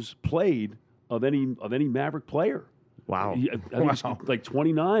games played of any Maverick player. Wow. I think it's like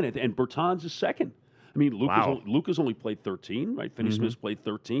 29, and Bertans is second. I mean, Luka's only played 13, right? Finney Smith's played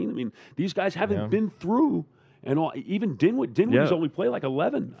 13. I mean, these guys haven't been through, and even Dinwiddie has only played like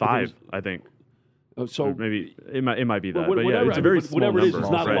 11. 5, I think. So or maybe it might be that, but yeah, it's a very small whatever number. it is,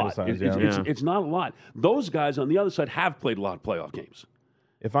 it's not a lot. Size, It's not a lot. Those guys on the other side have played a lot of playoff games.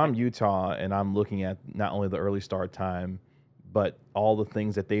 If I'm Utah and I'm looking at not only the early start time, but all the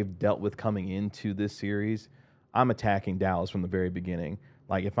things that they've dealt with coming into this series, I'm attacking Dallas from the very beginning.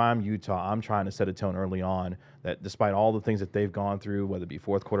 Like, if I'm Utah, I'm trying to set a tone early on that despite all the things that they've gone through, whether it be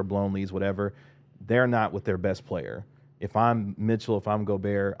fourth quarter blown leads, whatever, they're not with their best player. If I'm Mitchell, if I'm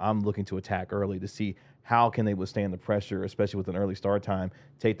Gobert, I'm looking to attack early to see how can they withstand the pressure, especially with an early start time,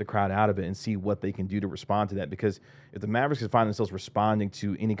 take the crowd out of it and see what they can do to respond to that. Because if the Mavericks can find themselves responding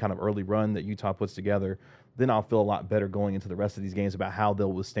to any kind of early run that Utah puts together, then I'll feel a lot better going into the rest of these games about how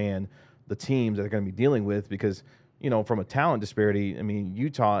they'll withstand the teams that they're going to be dealing with. Because, from a talent disparity, I mean,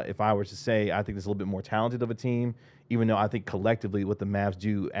 Utah, if I were to say, I think it's a little bit more talented of a team, even though I think collectively what the Mavs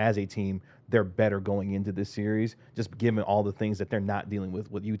do as a team, they're better going into this series, just given all the things that they're not dealing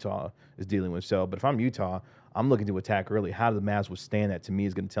with, what Utah is dealing with. So, but if I'm Utah, I'm looking to attack early. How do the Mavs withstand that, to me,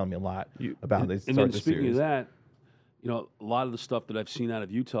 is going to tell me a lot about how they start then this speaking series. of that, a lot of the stuff that I've seen out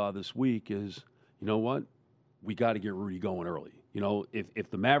of Utah this week is, you know what? We got to get Rudy going early. If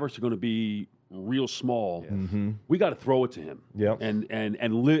the Mavericks are going to be real small, we got to throw it to him. Yep.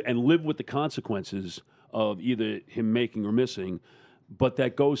 And live with the consequences of either him making or missing. But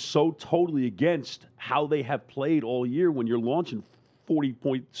that goes so totally against how they have played all year when you're launching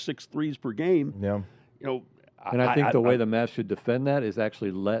 40.6 threes per game. Yeah. And I think the way the Mavs should defend that is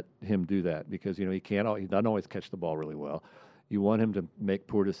actually let him do that, because he doesn't always catch the ball really well. You want him to make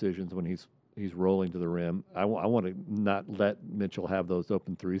poor decisions when he's rolling to the rim. I want to not let Mitchell have those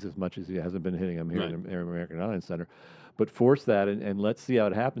open threes as much as he hasn't been hitting them here in the American Airlines Center, but force that and let's see how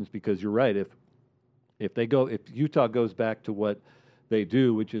it happens. Because you're right, if Utah goes back to what they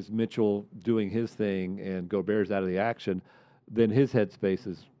do, which is Mitchell doing his thing and Gobert's out of the action, then his headspace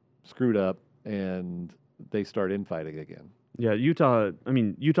is screwed up and they start infighting again. Yeah, Utah's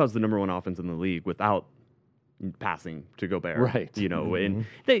the number one offense in the league without passing to Gobert. Right. And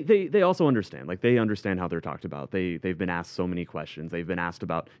they also understand. Like, they understand how they're talked about. They've been asked so many questions. They've been asked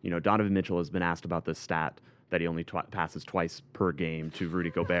about, Donovan Mitchell has been asked about this stat that he only passes twice per game to Rudy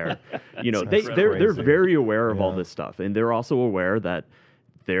Gobert. They're very aware of all this stuff, and they're also aware that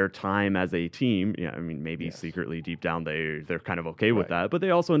their time as a team, maybe secretly deep down they're kind of okay with that, but they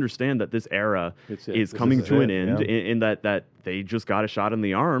also understand that this era is coming to an end, and that they just got a shot in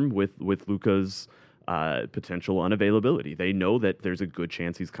the arm with Luka's potential unavailability. They know that there's a good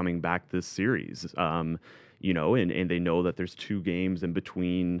chance he's coming back this series. And they know that there's 2 games in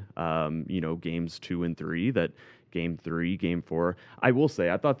between, games 2 and 3, that game 3, game 4. I will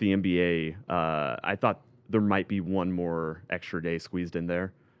say, I thought the NBA, I thought there might be one more extra day squeezed in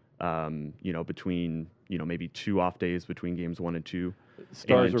there, between, maybe 2 off days between games 1 and 2.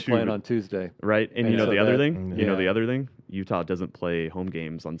 Stars are playing on Tuesday. Right. And the other thing, Utah doesn't play home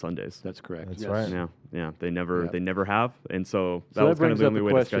games on Sundays. That's correct. That's right. Yeah. They never have. And so that So was kind of the only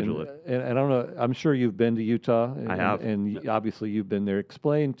way to question, schedule it. and I don't know, I'm sure you've been to Utah. I have. And obviously you've been there.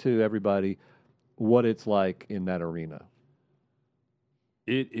 Explain to everybody what it's like in that arena.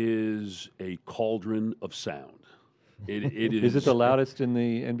 It is a cauldron of sound. It is. Is it the loudest in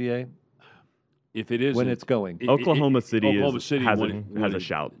the NBA? If it is, when it's going. Oklahoma City has a it,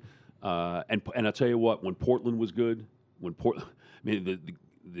 shout. And I'll tell you what, when Portland was good, the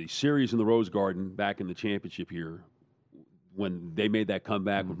series in the Rose Garden back in the championship year, when they made that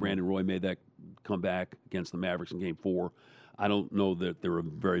comeback, when Brandon Roy made that comeback against the Mavericks in Game 4, I don't know that there are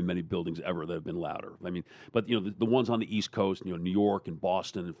very many buildings ever that have been louder. But the ones on the East Coast, New York and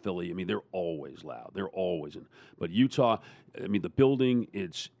Boston and Philly, they're always loud. They're always in. But Utah, the building,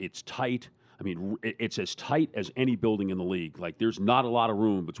 it's tight. It's as tight as any building in the league. Like, there's not a lot of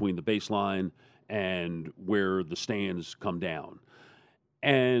room between the baseline and where the stands come down.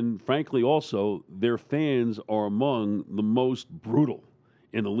 And frankly, also, their fans are among the most brutal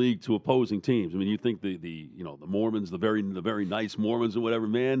in the league to opposing teams. You think the Mormons, the very nice Mormons or whatever,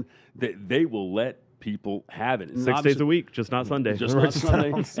 man, they will let people have it. And 6 days a week, just not Sunday. Just not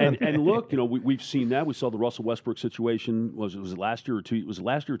Sunday. And look, we've seen that. We saw the Russell Westbrook situation. Was it last year or 2? Was it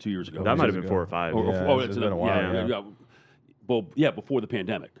last year or 2 years ago? That might have been 4 or 5. It's been a while. Yeah. Well, yeah, before the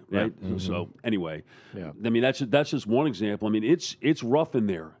pandemic, right? Yeah. So anyway, Yeah. I mean that's just one example. I mean it's rough in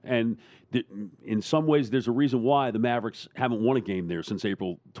there, and in some ways there's a reason why the Mavericks haven't won a game there since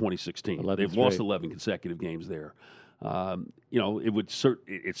April 2016. 11 They've lost straight. 11 consecutive games there. It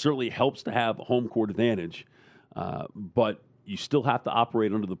certainly helps to have home court advantage, but you still have to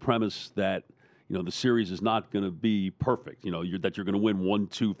operate under the premise that the series is not going to be perfect. That you're going to win 1,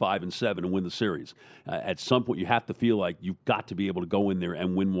 2, 5, and 7 and win the series. At some point, you have to feel like you've got to be able to go in there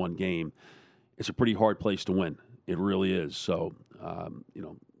and win one game. It's a pretty hard place to win. It really is. So,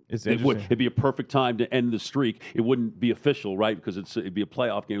 It's it'd be a perfect time to end the streak. It wouldn't be official, right? Because it'd be a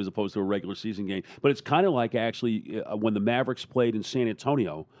playoff game as opposed to a regular season game. But it's kind of like actually when the Mavericks played in San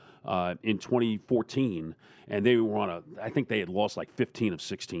Antonio in 2014, and they were I think they had lost like 15 of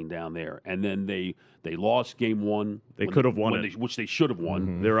 16 down there, and then they lost game 1. They could have won it, which they should have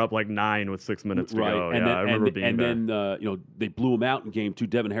won. They were up like 9 with 6 minutes to Right, go. and Yeah, I remember being there. then they blew them out in game 2.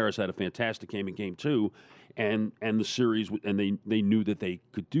 Devin Harris had a fantastic game in game 2, and the series, and they knew that they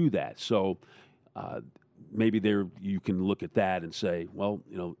could do that. So maybe you can look at that and say, well,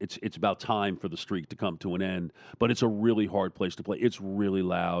 it's about time for the streak to come to an end. But it's a really hard place to play. It's really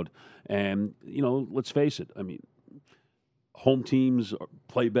loud, and let's face it. I mean, home teams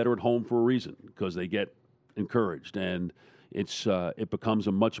play better at home for a reason because they get encouraged, and it becomes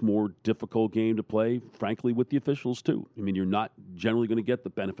a much more difficult game to play, frankly, with the officials too. I mean, you're not generally going to get the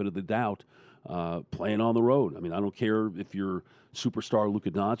benefit of the doubt playing on the road. I mean, I don't care if you're superstar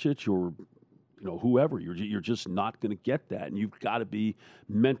Luka Doncic or whoever. You're just not going to get that, and you've got to be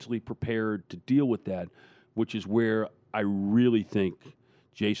mentally prepared to deal with that, which is where I really think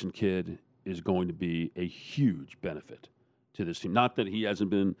Jason Kidd is going to be a huge benefit to this team. Not that he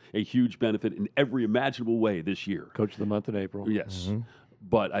hasn't been a huge benefit in every imaginable way this year. Coach of the month in April. Yes.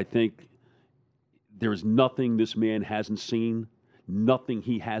 But I think there's nothing this man hasn't seen, nothing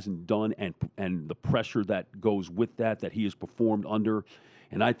he hasn't done, and the pressure that goes with that he has performed under.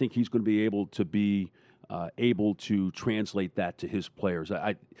 And I think he's going to be able to translate that to his players.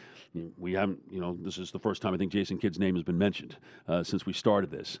 We haven't, this is the first time I think Jason Kidd's name has been mentioned since we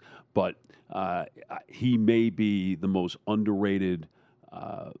started this. But he may be the most underrated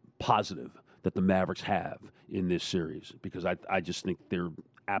positive that the Mavericks have in this series, because I just think they're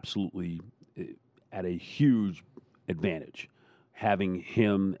absolutely at a huge advantage having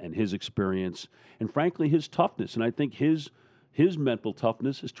him and his experience and, frankly, his toughness. And I think his mental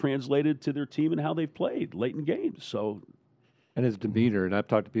toughness is translated to their team and how they've played late in games. So, and his demeanor, and I've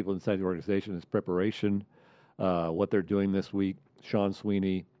talked to people inside the organization, his preparation, what they're doing this week. Sean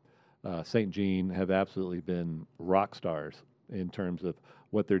Sweeney, St. Jean have absolutely been rock stars in terms of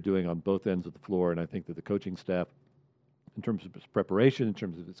what they're doing on both ends of the floor. And I think that the coaching staff, in terms of his preparation, in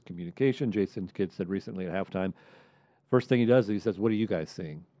terms of his communication, Jason Kidd said recently at halftime, first thing he does is he says, "What are you guys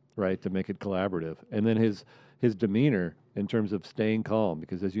seeing?" Right, to make it collaborative. And then his demeanor in terms of staying calm,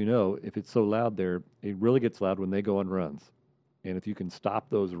 because as you know, if it's so loud there, it really gets loud when they go on runs. And if you can stop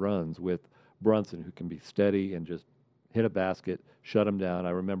those runs with Brunson, who can be steady and just hit a basket, shut him down.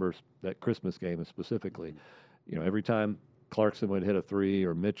 I remember that Christmas game specifically. Every time Clarkson would hit a 3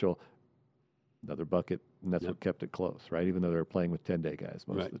 or Mitchell, another bucket, and that's what kept it close, right? Even though they were playing with 10-day guys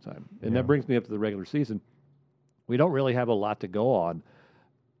most of the time. And that brings me up to the regular season. We don't really have a lot to go on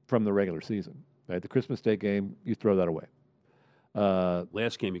from the regular season. Right? The Christmas Day game, you throw that away.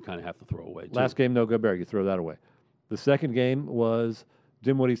 last game you kind of have to throw away, too. Last game, no Gobert. You throw that away. The second game was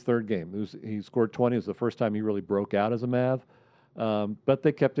Dinwiddie's third game. He scored 20. It was the first time he really broke out as a Mav. But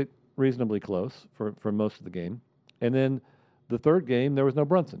they kept it reasonably close for most of the game. And then the third game, there was no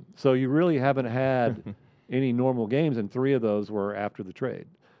Brunson. So you really haven't had any normal games, and 3 of those were after the trade.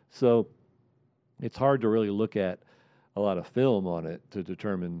 So it's hard to really look at a lot of film on it to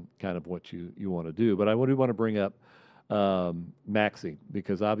determine kind of what you want to do. But I do want to bring up Maxey,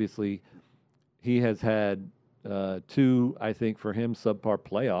 because obviously he has had 2, I think, for him, subpar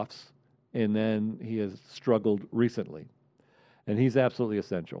playoffs, and then he has struggled recently. And he's absolutely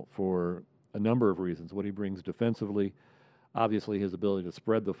essential for a number of reasons. What he brings defensively, obviously his ability to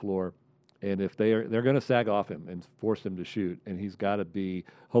spread the floor, and if they're going to sag off him and force him to shoot, and he's got to be.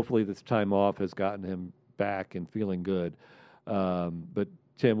 Hopefully, this time off has gotten him back and feeling good. But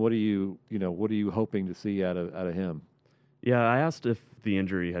Tim, what are you hoping to see out of him? Yeah, I asked if the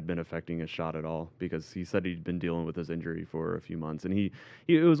injury had been affecting his shot at all, because he said he'd been dealing with his injury for a few months, and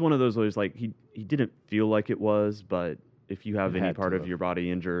it was one of those where it's like he didn't feel like it was, but if you have any part of your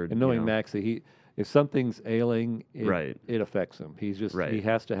body injured, and knowing Maxey, if something's ailing, it affects him. He's just he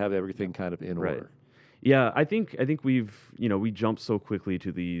has to have everything kind of in order. Yeah, I think we jumped so quickly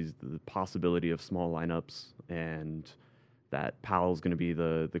to the possibility of small lineups and that Powell's going to be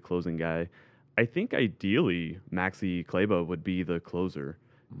the closing guy. I think ideally Maxi Kleber would be the closer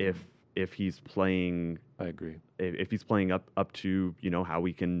if he's playing. I agree. If he's playing up to how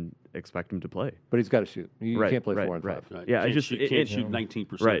we can expect him to play. But he's got to shoot. You Right, can't play right, 4 and 5. Right. Yeah, Can't shoot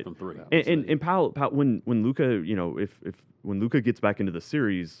 19% from 3. And Powell, when Luka, if when Luka gets back into the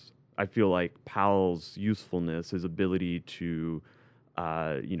series, I feel like Powell's usefulness, his ability to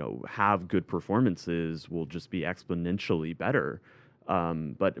have good performances will just be exponentially better.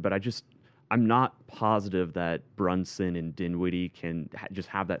 But I'm not positive that Brunson and Dinwiddie can just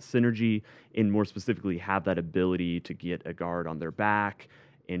have that synergy, and more specifically have that ability to get a guard on their back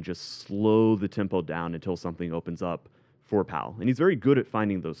and just slow the tempo down until something opens up for Powell. And he's very good at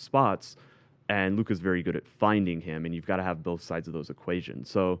finding those spots, and Luka's very good at finding him, and you've got to have both sides of those equations.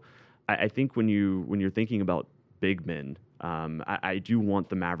 So I think when you're thinking about big men, I do want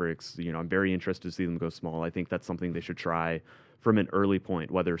the Mavericks, I'm very interested to see them go small. I think that's something they should try from an early point,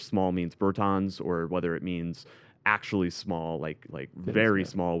 whether small means Bertans or whether it means actually small, like very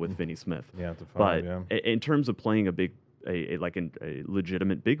small with Finney Smith. Yeah, but in terms of playing a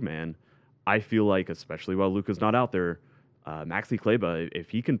legitimate big man, I feel like, especially while Luka's not out there, Maxi Kleber,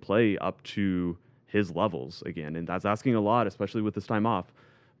 if he can play up to his levels again, and that's asking a lot, especially with this time off,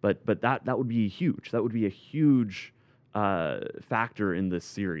 but that would be huge. That would be a huge factor in this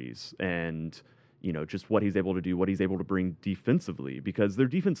series, and just what he's able to do, what he's able to bring defensively, because their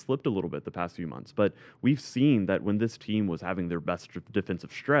defense slipped a little bit the past few months. But we've seen that when this team was having their best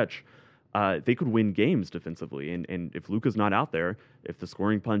defensive stretch, they could win games defensively. And if Luka's not out there, if the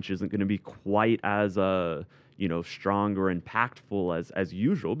scoring punch isn't going to be quite as strong or impactful as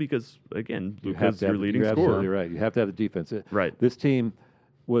usual, because again, Luka's your leading you're scorer. Absolutely right. You have to have the defense. Right. This team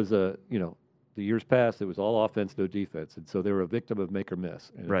was the years past, it was all offense, no defense. And so they were a victim of make or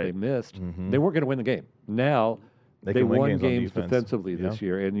miss. And if they missed, they weren't going to win the game. Now, they won games defensively this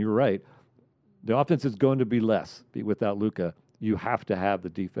year. And you're right. The offense is going to be less without Luka. You have to have the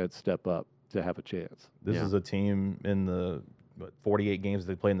defense step up to have a chance. This is a team in the 48 games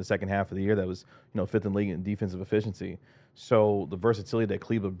they played in the second half of the year that was, fifth in the league in defensive efficiency. So the versatility that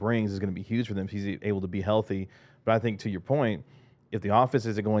Kleber brings is going to be huge for them if he's able to be healthy. But I think, to your point, if the offense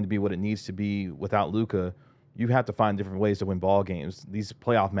isn't going to be what it needs to be without Luka, you have to find different ways to win ball games. These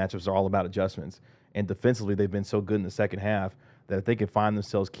playoff matchups are all about adjustments. And defensively, they've been so good in the second half that if they can find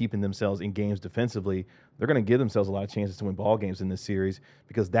themselves keeping themselves in games defensively, they're going to give themselves a lot of chances to win ball games in this series,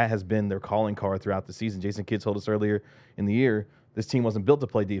 because that has been their calling card throughout the season. Jason Kidd told us earlier in the year, this team wasn't built to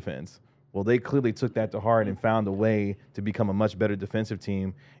play defense. Well, they clearly took that to heart and found a way to become a much better defensive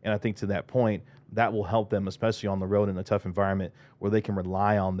team. And I think to that point, that will help them, especially on the road in a tough environment where they can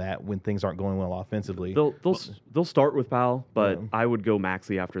rely on that when things aren't going well offensively. They'll start with Powell, but I would go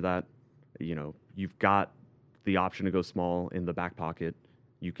Maxi after that. You've got the option to go small in the back pocket.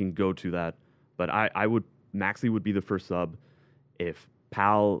 You can go to that, but Maxi would be the first sub. If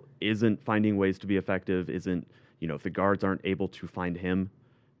Powell isn't finding ways to be effective, if the guards aren't able to find him,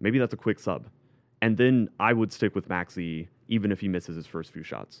 maybe that's a quick sub. And then I would stick with Maxi even if he misses his first few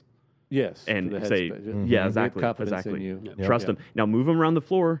shots. Yes. And say, yeah, exactly. Confidence in you. Trust him. Now move him around the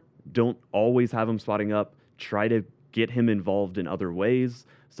floor. Don't always have him spotting up. Try to get him involved in other ways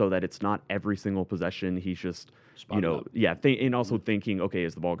so that it's not every single possession he's just, and also thinking, okay,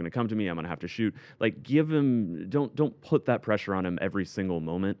 is the ball going to come to me? I'm going to have to shoot. Like, give him, don't put that pressure on him every single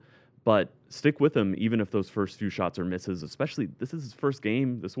moment, but stick with him even if those first few shots are misses, especially this is his first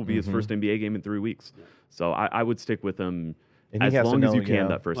game. This will be his first NBA game in 3 weeks. Yeah. So I would stick with him as long as you can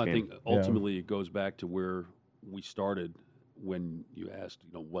that first game. I think ultimately it goes back to where we started when you asked,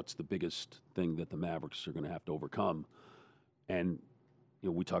 what's the biggest thing that the Mavericks are going to have to overcome? And,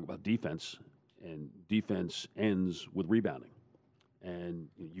 we talk about defense, and defense ends with rebounding. And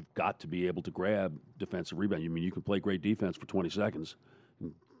you've got to be able to grab defensive rebound. You can play great defense for 20 seconds,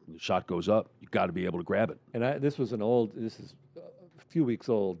 and the shot goes up. You've got to be able to grab it. And this is a few weeks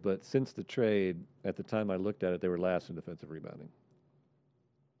old, but since the trade, at the time I looked at it, they were last in defensive rebounding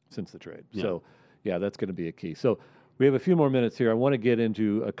since the trade. Yeah. So, that's going to be a key. So we have a few more minutes here. I want to get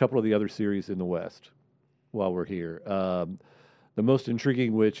into a couple of the other series in the West while we're here. The most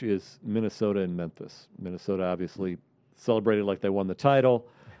intriguing which is Minnesota and Memphis. Minnesota obviously celebrated like they won the title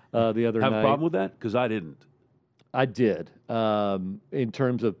the other night. Have a problem with that? Because I didn't. I did, in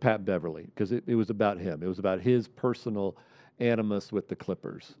terms of Pat Beverly, because it was about him. It was about his personal animus with the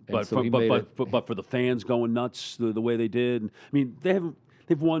Clippers. But for the fans going nuts the way they did, I mean, they've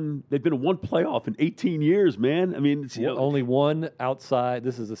been in one playoff in 18 years, man. I mean, it's, only one outside.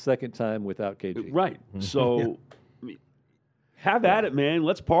 This is the second time without KG. Right. So Have at it, man.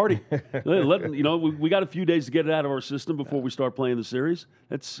 Let's party. We got a few days to get it out of our system before we start playing the series.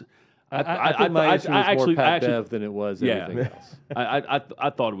 I think my issue was more Pat Bev than it was anything else. I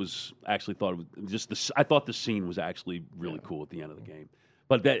thought it was I thought the scene was actually really cool at the end of the game.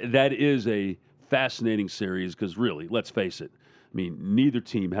 But that is a fascinating series because really, let's face it. I mean, neither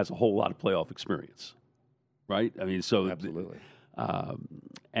team has a whole lot of playoff experience, right? I mean, so absolutely.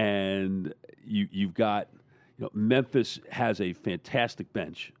 And you've got Memphis has a fantastic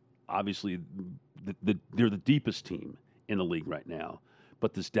bench. Obviously, they're the deepest team in the league right now.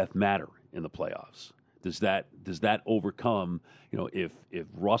 But does depth matter in the playoffs? Does that overcome? If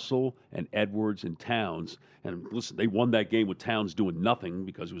Russell and Edwards and Towns, and listen, they won that game with Towns doing nothing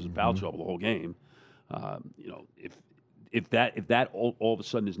because he was in foul trouble the whole game. If that all of a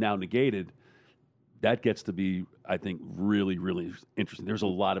sudden is now negated, that gets to be, I think, really, really interesting. There's a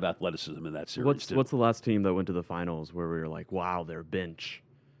lot of athleticism in that series. What's the last team that went to the finals where we were like, wow, their bench?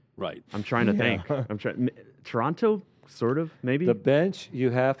 Right. I'm trying to think. Toronto. Sort of, maybe? The bench, you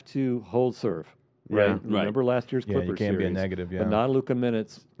have to hold serve. Right? Yeah. Remember last year's Clippers you can't series? be a negative, The non-Luka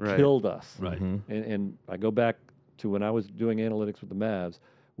minutes killed us. Right. And I go back to when I was doing analytics with the Mavs,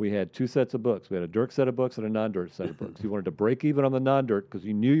 we had two sets of books. We had a Dirk set of books and a non-Dirk set of books. You wanted to break even on the non-Dirk because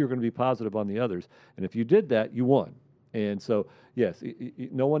you knew you were going to be positive on the others. And if you did that, you won. And so, yes,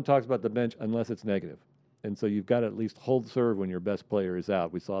 no one talks about the bench unless it's negative. And so you've got to at least hold serve when your best player is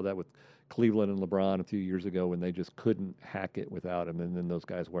out. We saw that with Cleveland and LeBron a few years ago when they just couldn't hack it without him, and then those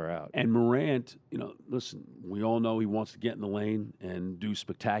guys wear out. And Morant, listen, we all know he wants to get in the lane and do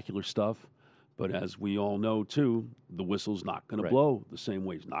spectacular stuff, but as we all know too, the whistle's not going to blow the same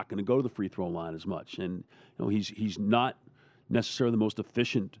way. He's not going to go to the free throw line as much, and he's not necessarily the most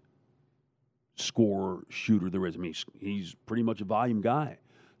efficient scorer shooter there is. I mean, he's pretty much a volume guy.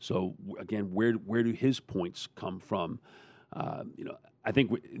 So again, where do his points come from? I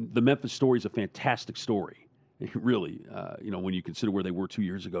think the Memphis story is a fantastic story, really. When you consider where they were 2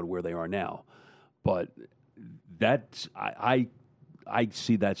 years ago to where they are now, but I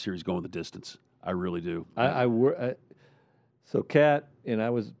see that series going the distance. I really do. So Cat and I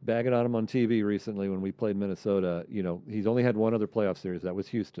was bagging on him on TV recently when we played Minnesota. He's only had one other playoff series. That was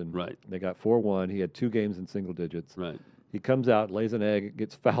Houston. Right. They got 4-1. He had 2 games in single digits. Right. He comes out, lays an egg,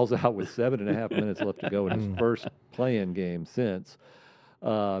 gets fouls out with 7.5 minutes left to go in his first play-in game since.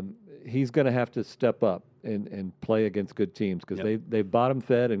 He's going to have to step up and play against good teams because they've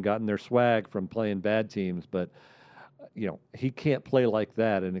bottom-fed and gotten their swag from playing bad teams. But, he can't play like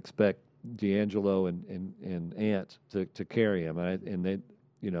that and expect D'Angelo and Ant to carry him. And they,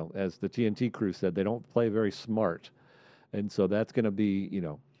 as the TNT crew said, they don't play very smart. And so that's going to be,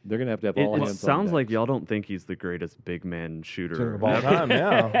 they're going to have all hands on It sounds deck. like y'all don't think he's the greatest big man shooter of all time.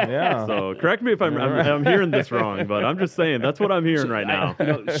 Yeah. So correct me if I'm hearing this wrong, but I'm just saying that's what I'm hearing right now.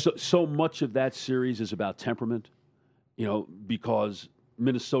 So much of that series is about temperament, because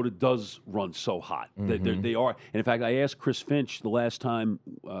Minnesota does run so hot. They are. And in fact, I asked Chris Finch the last time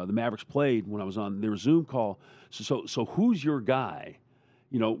the Mavericks played when I was on their Zoom call. So who's your guy?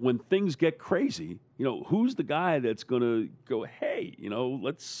 When things get crazy, who's the guy that's going to go, hey,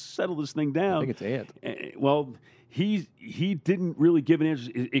 let's settle this thing down? I think it's Ant. Well, he didn't really give an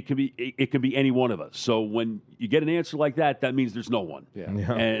answer. It can be any one of us. So when you get an answer like that, that means there's no one. Yeah.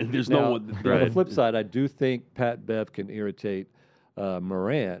 And there's no one. On the flip side, I do think Pat Bev can irritate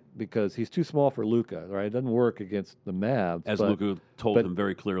Morant because he's too small for Luka. Right? It doesn't work against the Mavs. As Luka told them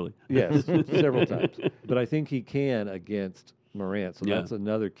very clearly. Yes, several times. But I think he can against Morant, so Yeah. that's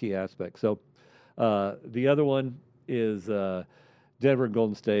another key aspect. So the other one is Denver and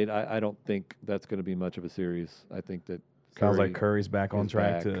Golden State. I don't think that's going to be much of a series. I think that Sounds like Curry's back on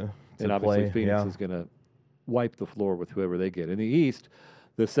track to and obviously play. Phoenix is going to wipe the floor with whoever they get. In the East,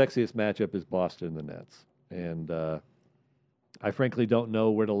 the sexiest matchup is Boston and the Nets, and I frankly don't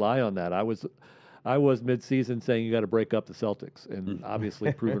know where to lie on that. I was midseason saying you got to break up the Celtics, and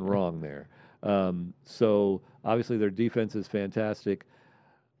obviously proven wrong there. So obviously their defense is fantastic.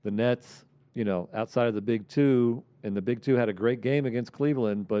 The Nets, outside of the Big Two, and the Big Two had a great game against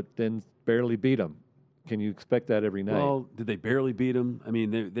Cleveland, but then barely beat them. Can you expect that every night? Well, did they barely beat them? I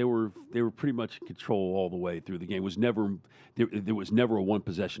mean, they were pretty much in control all the way through the game. It was never there was never a one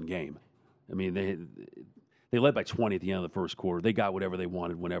possession game. I mean, they led by 20 at the end of the first quarter. They got whatever they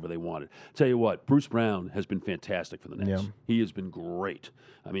wanted whenever they wanted. Tell you what, Bruce Brown has been fantastic for the Nets. Yeah. He has been great.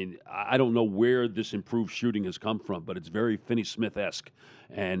 I mean, I don't know where this improved shooting has come from, but it's very Finney-Smith-esque.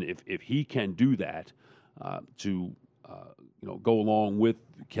 And if he can do that to go along with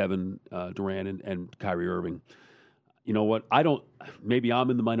Kevin Durant and Kyrie Irving, you know what? Maybe I'm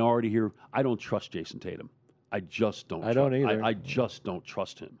in the minority here. I don't trust Jason Tatum. I just don't. I don't either. I just don't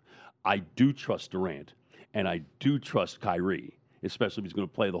trust him. I do trust Durant, and I do trust Kyrie, especially if he's going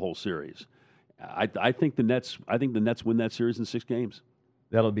to play the whole series. I think the Nets. I think the Nets win that series in 6 games.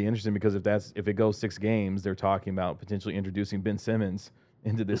 That'll be interesting because if it goes 6 games, they're talking about potentially introducing Ben Simmons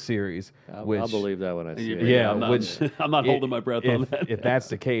into this series. I'll believe that when I see it. Yeah, I'm not holding my breath on that. If that's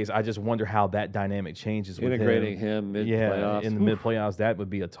the case, I just wonder how that dynamic changes with Integrating him mid-playoffs. in the mid-playoffs, that would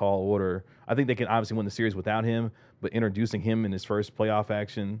be a tall order. I think they can obviously win the series without him, but introducing him in his first playoff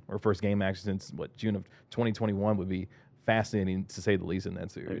action or first game action since, June of 2021 would be fascinating to say the least in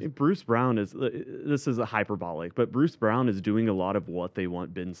that series. Bruce Brown this is a hyperbolic, but Bruce Brown is doing a lot of what they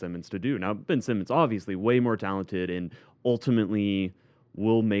want Ben Simmons to do. Now, Ben Simmons obviously way more talented and ultimately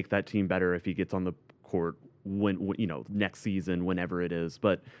will make that team better if he gets on the court when next season, whenever it is.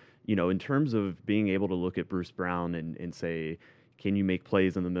 But, in terms of being able to look at Bruce Brown and say, can you make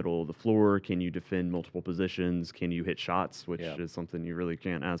plays in the middle of the floor? Can you defend multiple positions? Can you hit shots? Which is something you really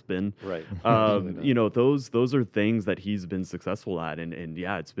can't ask Ben. Right. Those are things that he's been successful at, and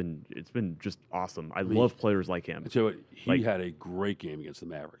yeah, it's been just awesome. I love players like him. So he had a great game against the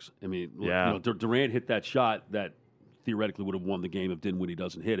Mavericks. I mean, Durant hit that shot that theoretically would have won the game if Dinwiddie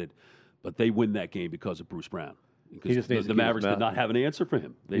doesn't hit it, but they win that game because of Bruce Brown. Because the Mavericks did not have an answer for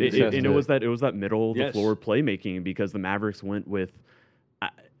him. It was that middle of the floor playmaking because the Mavericks went with.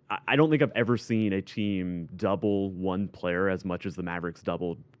 I don't think I've ever seen a team double one player as much as the Mavericks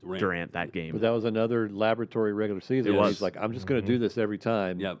doubled Durant that game. But that was another laboratory regular season. It was. He's like, I'm just going to do this every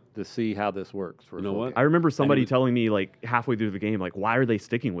time to see how this works. You know what? I remember somebody telling me like halfway through the game, like, why are they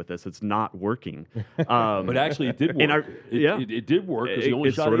sticking with this? It's not working. But actually, it did work. It did work because he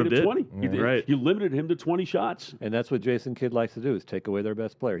only shot 8 of 20. Right. You limited him to 20 shots. And that's what Jason Kidd likes to do, is take away their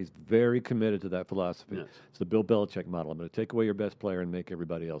best player. He's very committed to that philosophy. Yes. It's the Bill Belichick model. I'm going to take away your best player and make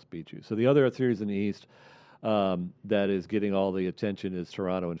everybody else beat you. So the other series in the East that is getting all the attention is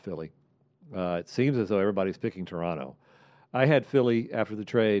Toronto and Philly. It seems as though everybody's picking Toronto. I had Philly after the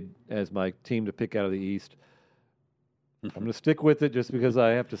trade as my team to pick out of the East. I'm going to stick with it just because I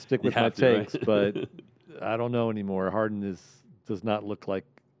have to stick with my takes, but I don't know anymore. Harden does not look like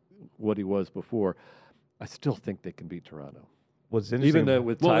what he was before. I still think they can beat Toronto. What's interesting, even though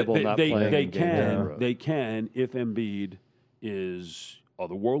with Tybalt not playing, they can if Embiid is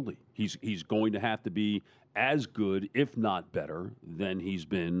otherworldly. He's going to have to be as good, if not better, than he's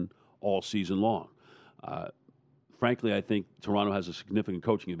been all season long. Frankly, I think Toronto has a significant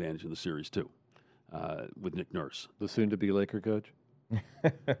coaching advantage in the series too, with Nick Nurse, the soon-to-be Laker coach.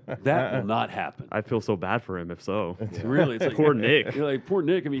 That will not happen. I feel so bad for him if so. Really, it's like, poor Nick. Poor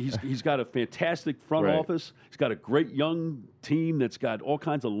Nick. I mean, he's got a fantastic front office. He's got a great young team that's got all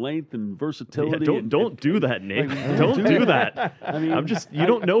kinds of length and versatility. Don't do that, Nick. Don't do that. I mean, you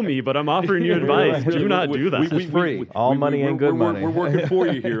don't know me, but I'm offering you advice. Do not do that. It's free. All money ain't good money. We're working for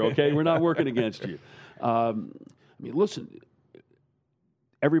you here, okay? We're not working against you. I mean, listen.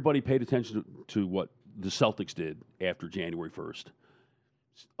 Everybody paid attention to what the Celtics did after January 1st.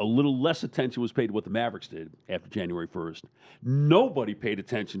 A little less attention was paid to what the Mavericks did after January 1st. Nobody paid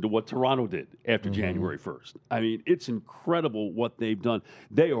attention to what Toronto did after January 1st. I mean, it's incredible what they've done.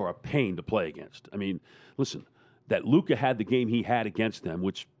 They are a pain to play against. I mean, listen, that Luka had the game he had against them,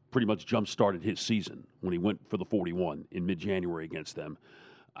 which pretty much jump-started his season when he went for the 41 in mid-January against them.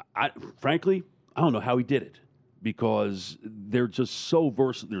 Frankly, I don't know how he did it because they're just so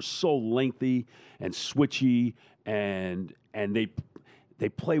versatile. They're so lengthy and switchy, and they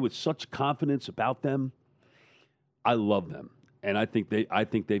play with such confidence about them. I love them, and I think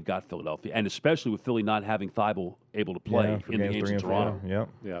they've got Philadelphia, and especially with Philly not having Thibault able to play in the games in Toronto.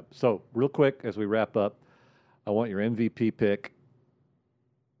 Yeah. So real quick as we wrap up, I want your MVP pick.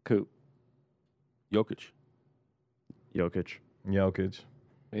 Coop. Jokic.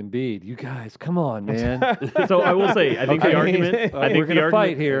 Embiid, you guys, come on, man. So I will say, I think the argument. We're going to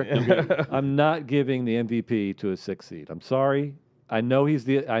fight here. I'm not giving the MVP to a 6th seed. I'm sorry. I know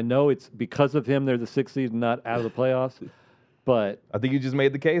it's because of him they're the 6th seed and not out of the playoffs. But I think you just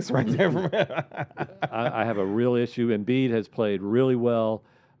made the case right there. I have a real issue. Embiid has played really well.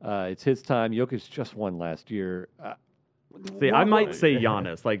 It's his time. Jokic just won last year. I might say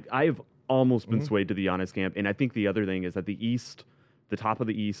Giannis. Like, I've almost been swayed to the Giannis camp, and I think the other thing is that the East, the top of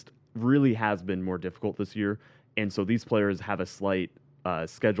the East, really has been more difficult this year, and so these players have a slight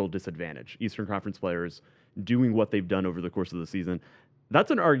schedule disadvantage. Eastern Conference players doing what they've done over the course of the season.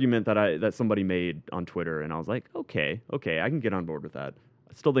 That's an argument that somebody made on Twitter, and I was like, okay, I can get on board with that.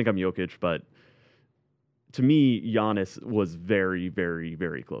 I still think I'm Jokic, but to me, Giannis was very, very,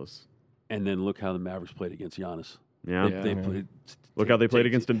 very close. And then look how the Mavericks played against Giannis. Yeah. They played- Look how they played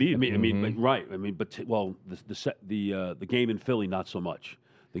against Embiid. I mean, right. I mean, but the game in Philly, not so much.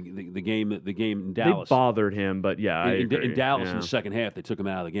 The game in Dallas. They bothered him, but yeah, I agree. In Dallas in Yeah. the second half, they took him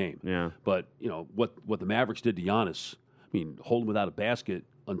out of the game. Yeah. But what the Mavericks did to Giannis, I mean, hold him without a basket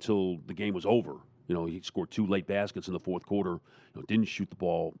until the game was over. He scored 2 late baskets in the fourth quarter. Didn't shoot the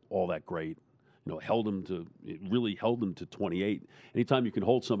ball all that great. It really held him to 28. Anytime you can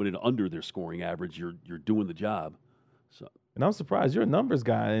hold somebody to under their scoring average, you're doing the job. So. And I'm surprised you're a numbers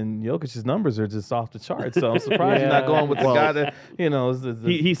guy, and Jokic's numbers are just off the charts. So I'm surprised you're not going with the guy that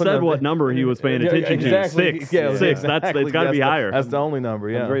He said what number he was paying attention exactly. to. 6. Yeah, 6. exactly. It's got to be higher. That's the only number.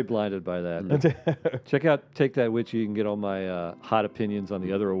 Yeah. I'm very blinded by that. Check out Take That Witchy. You can get all my hot opinions on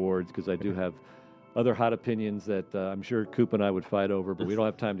the other awards, because I do have other hot opinions that I'm sure Coop and I would fight over, but we don't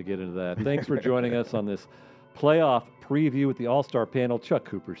have time to get into that. Thanks for joining us on this playoff preview with the All-Star panel. Chuck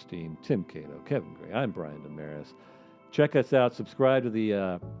Cooperstein, Tim Cato, Kevin Gray. I'm Brian Dameris. Check us out. Subscribe to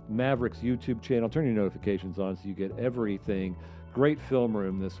the Mavericks YouTube channel. Turn your notifications on so you get everything. Great film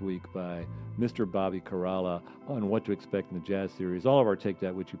room this week by Mr. Bobby Caralla on what to expect in the Jazz series. All of our Take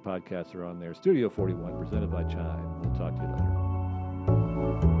That With You podcasts are on there. Studio 41, presented by Chime. We'll talk to you